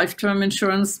with life-term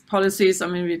insurance policies. I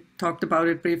mean, we talked about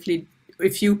it briefly.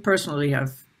 If you personally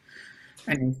have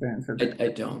any experience with it. I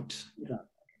don't.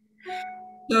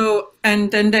 So,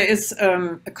 and then there is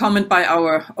a comment by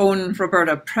our own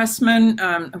Roberta Pressman,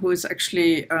 who is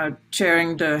actually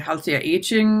chairing the Healthier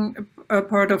Aging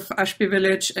part of Ashby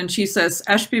Village. And she says,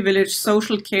 Ashby Village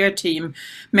social care team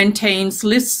maintains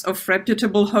lists of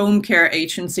reputable home care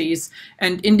agencies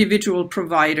and individual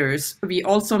providers. We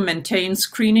also maintain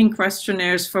screening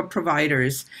questionnaires for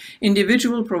providers.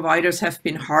 Individual providers have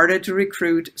been harder to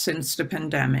recruit since the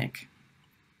pandemic.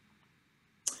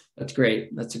 That's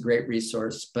great. That's a great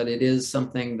resource, but it is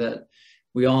something that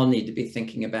we all need to be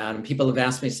thinking about. And people have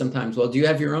asked me sometimes, well, do you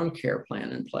have your own care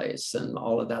plan in place and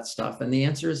all of that stuff? And the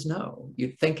answer is no.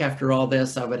 You'd think after all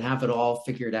this, I would have it all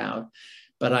figured out,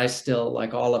 but I still,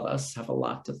 like all of us, have a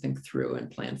lot to think through and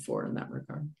plan for in that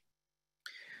regard.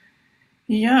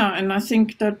 Yeah, and I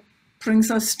think that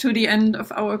brings us to the end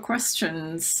of our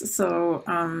questions. So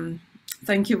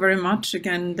thank you very much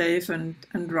again, Dave and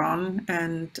Ron,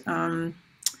 and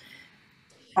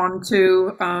on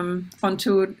to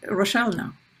Rochelle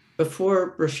now.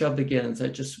 Before Rochelle begins, I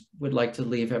just would like to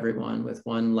leave everyone with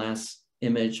one last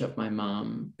image of my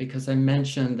mom, because I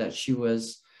mentioned that she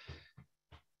was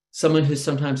someone who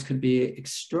sometimes could be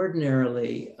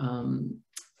extraordinarily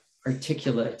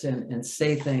articulate and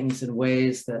say things in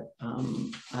ways that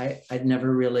I'd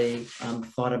never really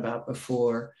thought about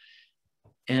before.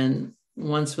 And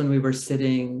once when we were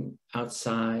sitting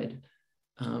outside,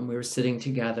 we were sitting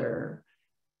together,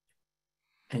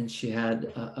 and she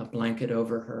had a blanket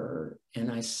over her.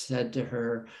 And I said to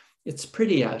her, it's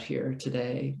pretty out here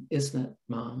today, isn't it,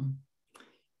 Mom?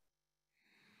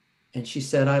 And she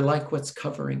said, I like what's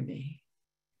covering me.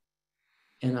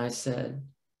 And I said,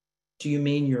 do you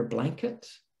mean your blanket?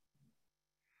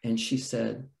 And she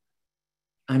said,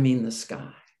 I mean the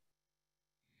sky.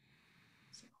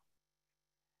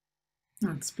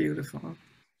 That's beautiful.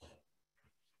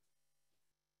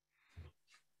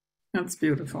 That's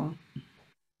beautiful.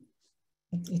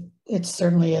 It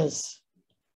certainly is.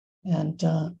 And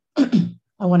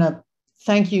I want to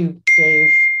thank you,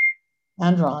 Dave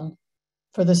and Ron,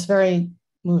 for this very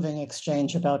moving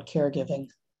exchange about caregiving.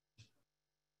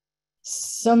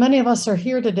 So many of us are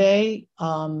here today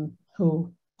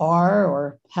who are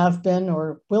or have been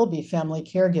or will be family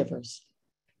caregivers.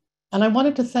 And I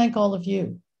wanted to thank all of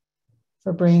you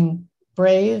for being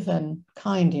brave and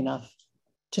kind enough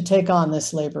to take on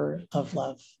this labor of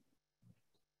love.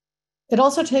 It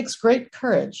also takes great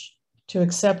courage to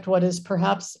accept what is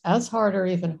perhaps as hard or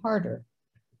even harder,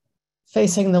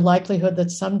 facing the likelihood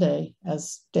that someday,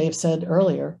 as Dave said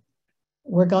earlier,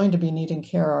 we're going to be needing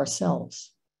care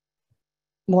ourselves.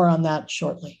 More on that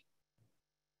shortly.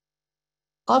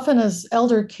 Often as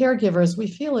elder caregivers, we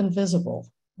feel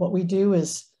invisible. What we do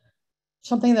is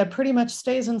something that pretty much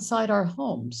stays inside our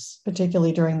homes,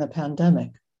 particularly during the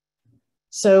pandemic.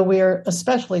 So we're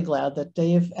especially glad that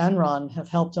Dave and Ron have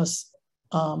helped us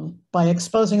by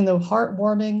exposing the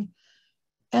heartwarming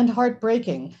and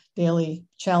heartbreaking daily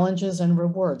challenges and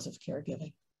rewards of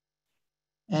caregiving.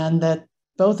 And that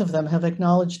both of them have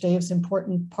acknowledged Dave's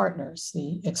important partners,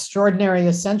 the extraordinary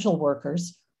essential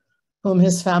workers whom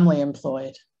his family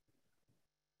employed.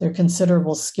 Their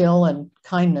considerable skill and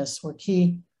kindness were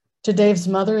key to Dave's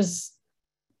mother's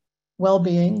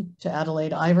well-being, to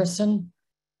Adelaide Iverson,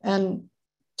 and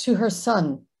to her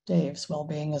son, Dave's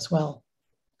well-being as well.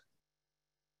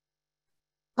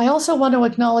 I also want to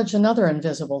acknowledge another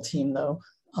invisible team, though.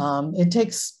 It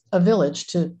takes a village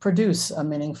to produce a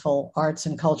meaningful arts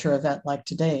and culture event like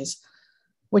today's,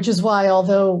 which is why,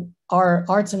 although our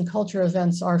arts and culture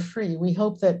events are free, we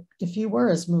hope that if you were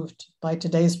as moved by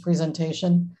today's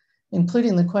presentation,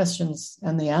 including the questions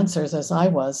and the answers as I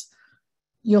was,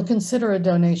 you'll consider a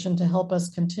donation to help us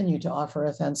continue to offer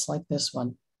events like this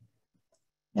one.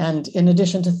 And in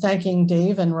addition to thanking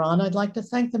Dave and Ron, I'd like to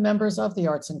thank the members of the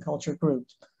Arts and Culture Group,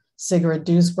 Sigrid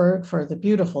Duisberg for the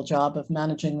beautiful job of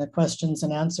managing the questions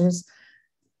and answers,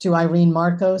 to Irene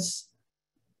Marcos,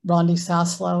 Rondi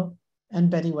Saslow, and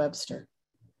Betty Webster.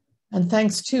 And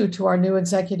thanks too to our new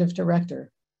executive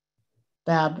director,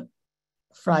 Bab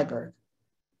Freiberg.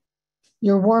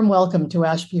 Your warm welcome to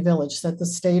Ashby Village set the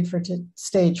stage for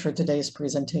today's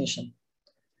presentation.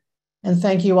 And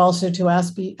thank you also to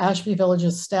Ashby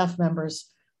Village's staff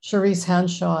members, Cherise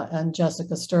Hanshaw and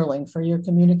Jessica Sterling, for your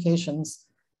communications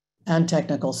and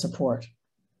technical support.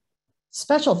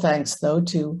 Special thanks, though,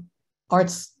 to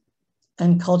Arts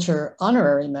and Culture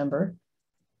Honorary Member,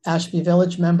 Ashby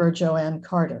Village member Joanne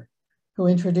Carter, who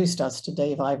introduced us to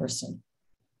Dave Iverson.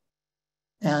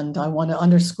 And I want to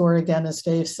underscore again, as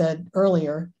Dave said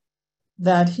earlier,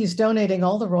 that he's donating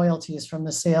all the royalties from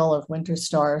the sale of Winter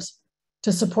Stars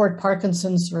to support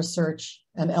Parkinson's research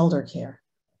and elder care.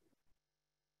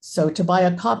 So to buy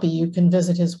a copy, you can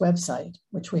visit his website,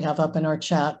 which we have up in our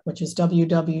chat, which is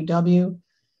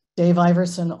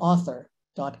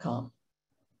www.daveiversonauthor.com.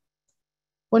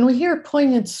 When we hear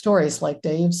poignant stories like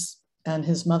Dave's and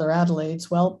his mother Adelaide's,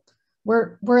 well,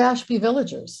 we're Ashby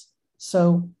Villagers,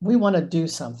 so we want to do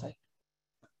something.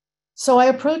 So I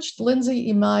approached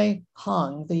Lindsay Imai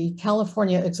Hong, the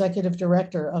California Executive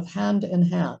Director of Hand in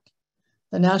Hand,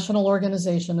 the National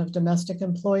Organization of Domestic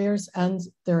Employers and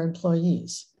their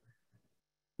employees.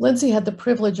 Lindsay had the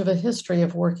privilege of a history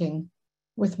of working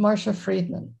with Marcia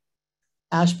Friedman,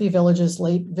 Ashby Village's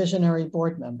late visionary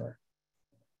board member.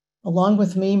 Along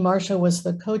with me, Marcia was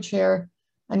the co-chair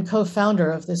and co-founder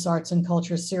of this Arts and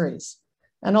Culture series,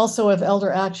 and also of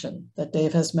Elder Action that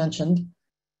Dave has mentioned,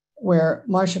 where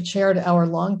Marcia chaired our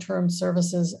Long-Term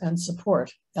Services and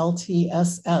Support,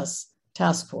 LTSS,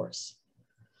 task force.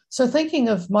 So thinking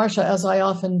of Marcia, as I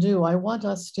often do, I want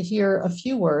us to hear a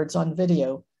few words on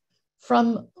video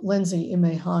from Lindsay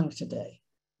Imai Hong today,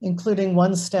 including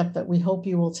one step that we hope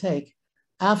you will take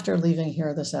after leaving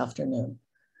here this afternoon.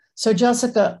 So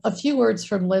Jessica, a few words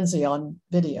from Lindsay on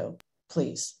video,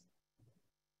 please.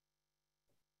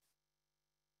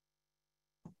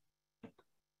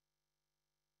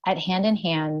 At Hand in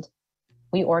Hand,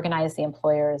 we organize the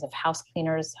employers of house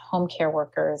cleaners, home care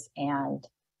workers, and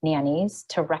nannies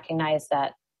to recognize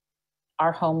that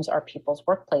our homes are people's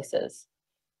workplaces,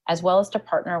 as well as to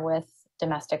partner with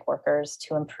domestic workers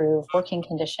to improve working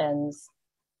conditions,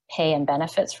 pay and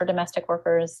benefits for domestic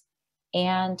workers,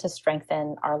 and to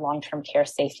strengthen our long-term care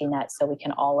safety net so we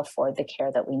can all afford the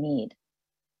care that we need.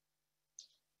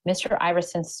 Mr.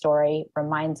 Iverson's story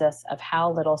reminds us of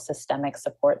how little systemic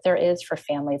support there is for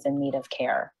families in need of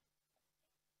care.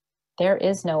 There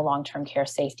is no long-term care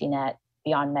safety net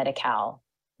beyond Medi-Cal,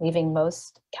 leaving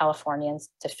most Californians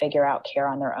to figure out care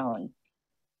on their own.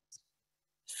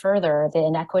 Further, the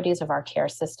inequities of our care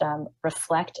system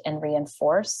reflect and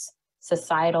reinforce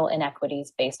societal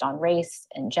inequities based on race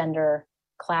and gender,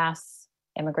 class,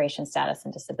 immigration status,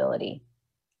 and disability.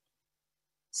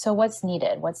 So what's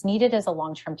needed? What's needed is a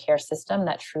long-term care system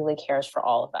that truly cares for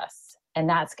all of us. And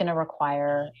that's going to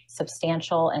require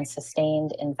substantial and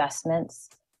sustained investments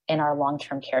in our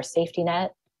long-term care safety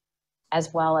net,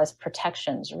 as well as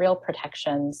protections, real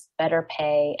protections, better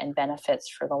pay and benefits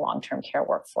for the long-term care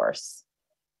workforce.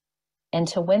 And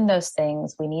to win those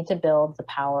things, we need to build the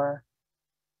power,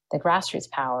 the grassroots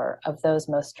power of those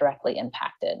most directly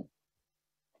impacted.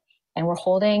 And we're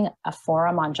holding a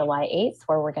forum on July 8th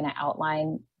where we're going to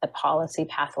outline the policy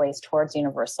pathways towards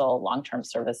universal long-term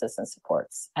services and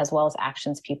supports, as well as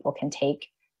actions people can take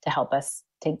to help us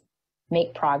to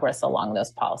make progress along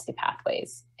those policy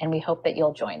pathways. And we hope that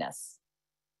you'll join us.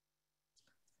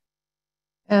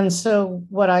 And so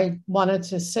what I wanted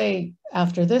to say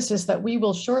after this is that we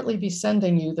will shortly be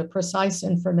sending you the precise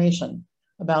information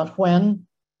about when,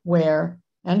 where,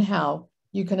 and how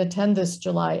you can attend this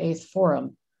July 8th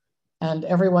forum. And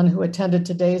everyone who attended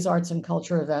today's Arts and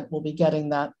Culture event will be getting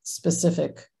that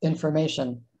specific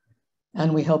information.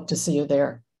 And we hope to see you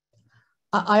there.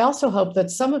 I also hope that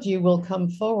some of you will come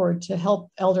forward to help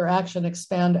Elder Action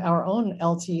expand our own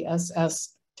LTSS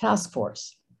task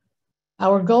force.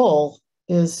 Our goal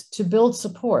is to build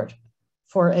support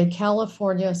for a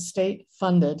California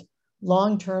state-funded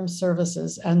long-term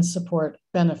services and support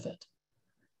benefit.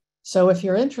 So if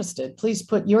you're interested, please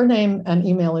put your name and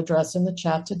email address in the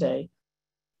chat today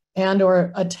and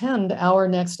or attend our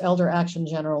next Elder Action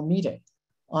General Meeting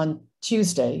on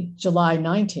Tuesday, July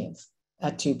 19th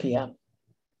at 2 p.m.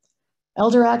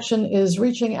 Elder Action is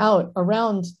reaching out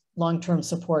around long-term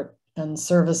support and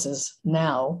services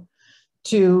now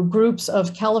to groups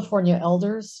of California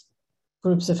elders,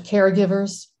 groups of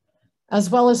caregivers,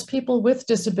 as well as people with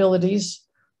disabilities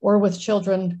or with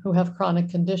children who have chronic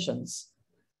conditions.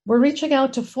 We're reaching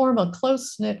out to form a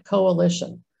close-knit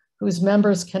coalition whose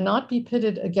members cannot be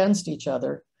pitted against each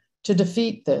other to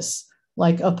defeat this,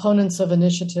 like opponents of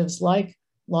initiatives like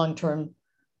long-term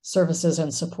services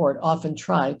and support often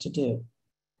try to do.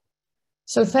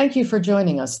 So thank you for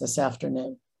joining us this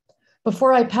afternoon.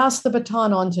 Before I pass the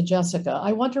baton on to Jessica,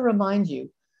 I want to remind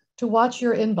you to watch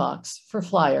your inbox for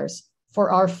flyers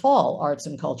for our fall arts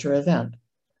and culture event,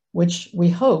 which we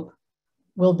hope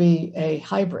will be a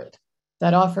hybrid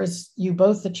that offers you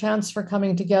both the chance for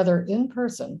coming together in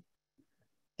person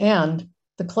and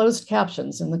the closed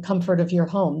captions in the comfort of your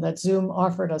home that Zoom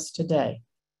offered us today.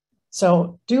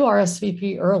 So do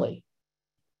RSVP early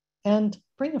and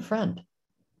bring a friend.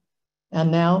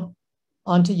 And now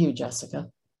on to you, Jessica.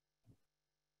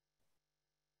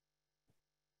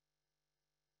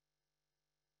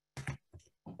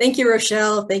 Thank you,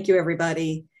 Rochelle. Thank you,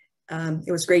 everybody.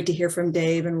 It was great to hear from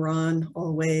Dave and Ron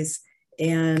always.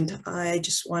 And I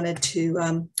just wanted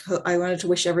to,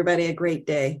 wish everybody a great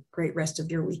day, great rest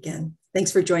of your weekend.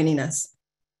 Thanks for joining us.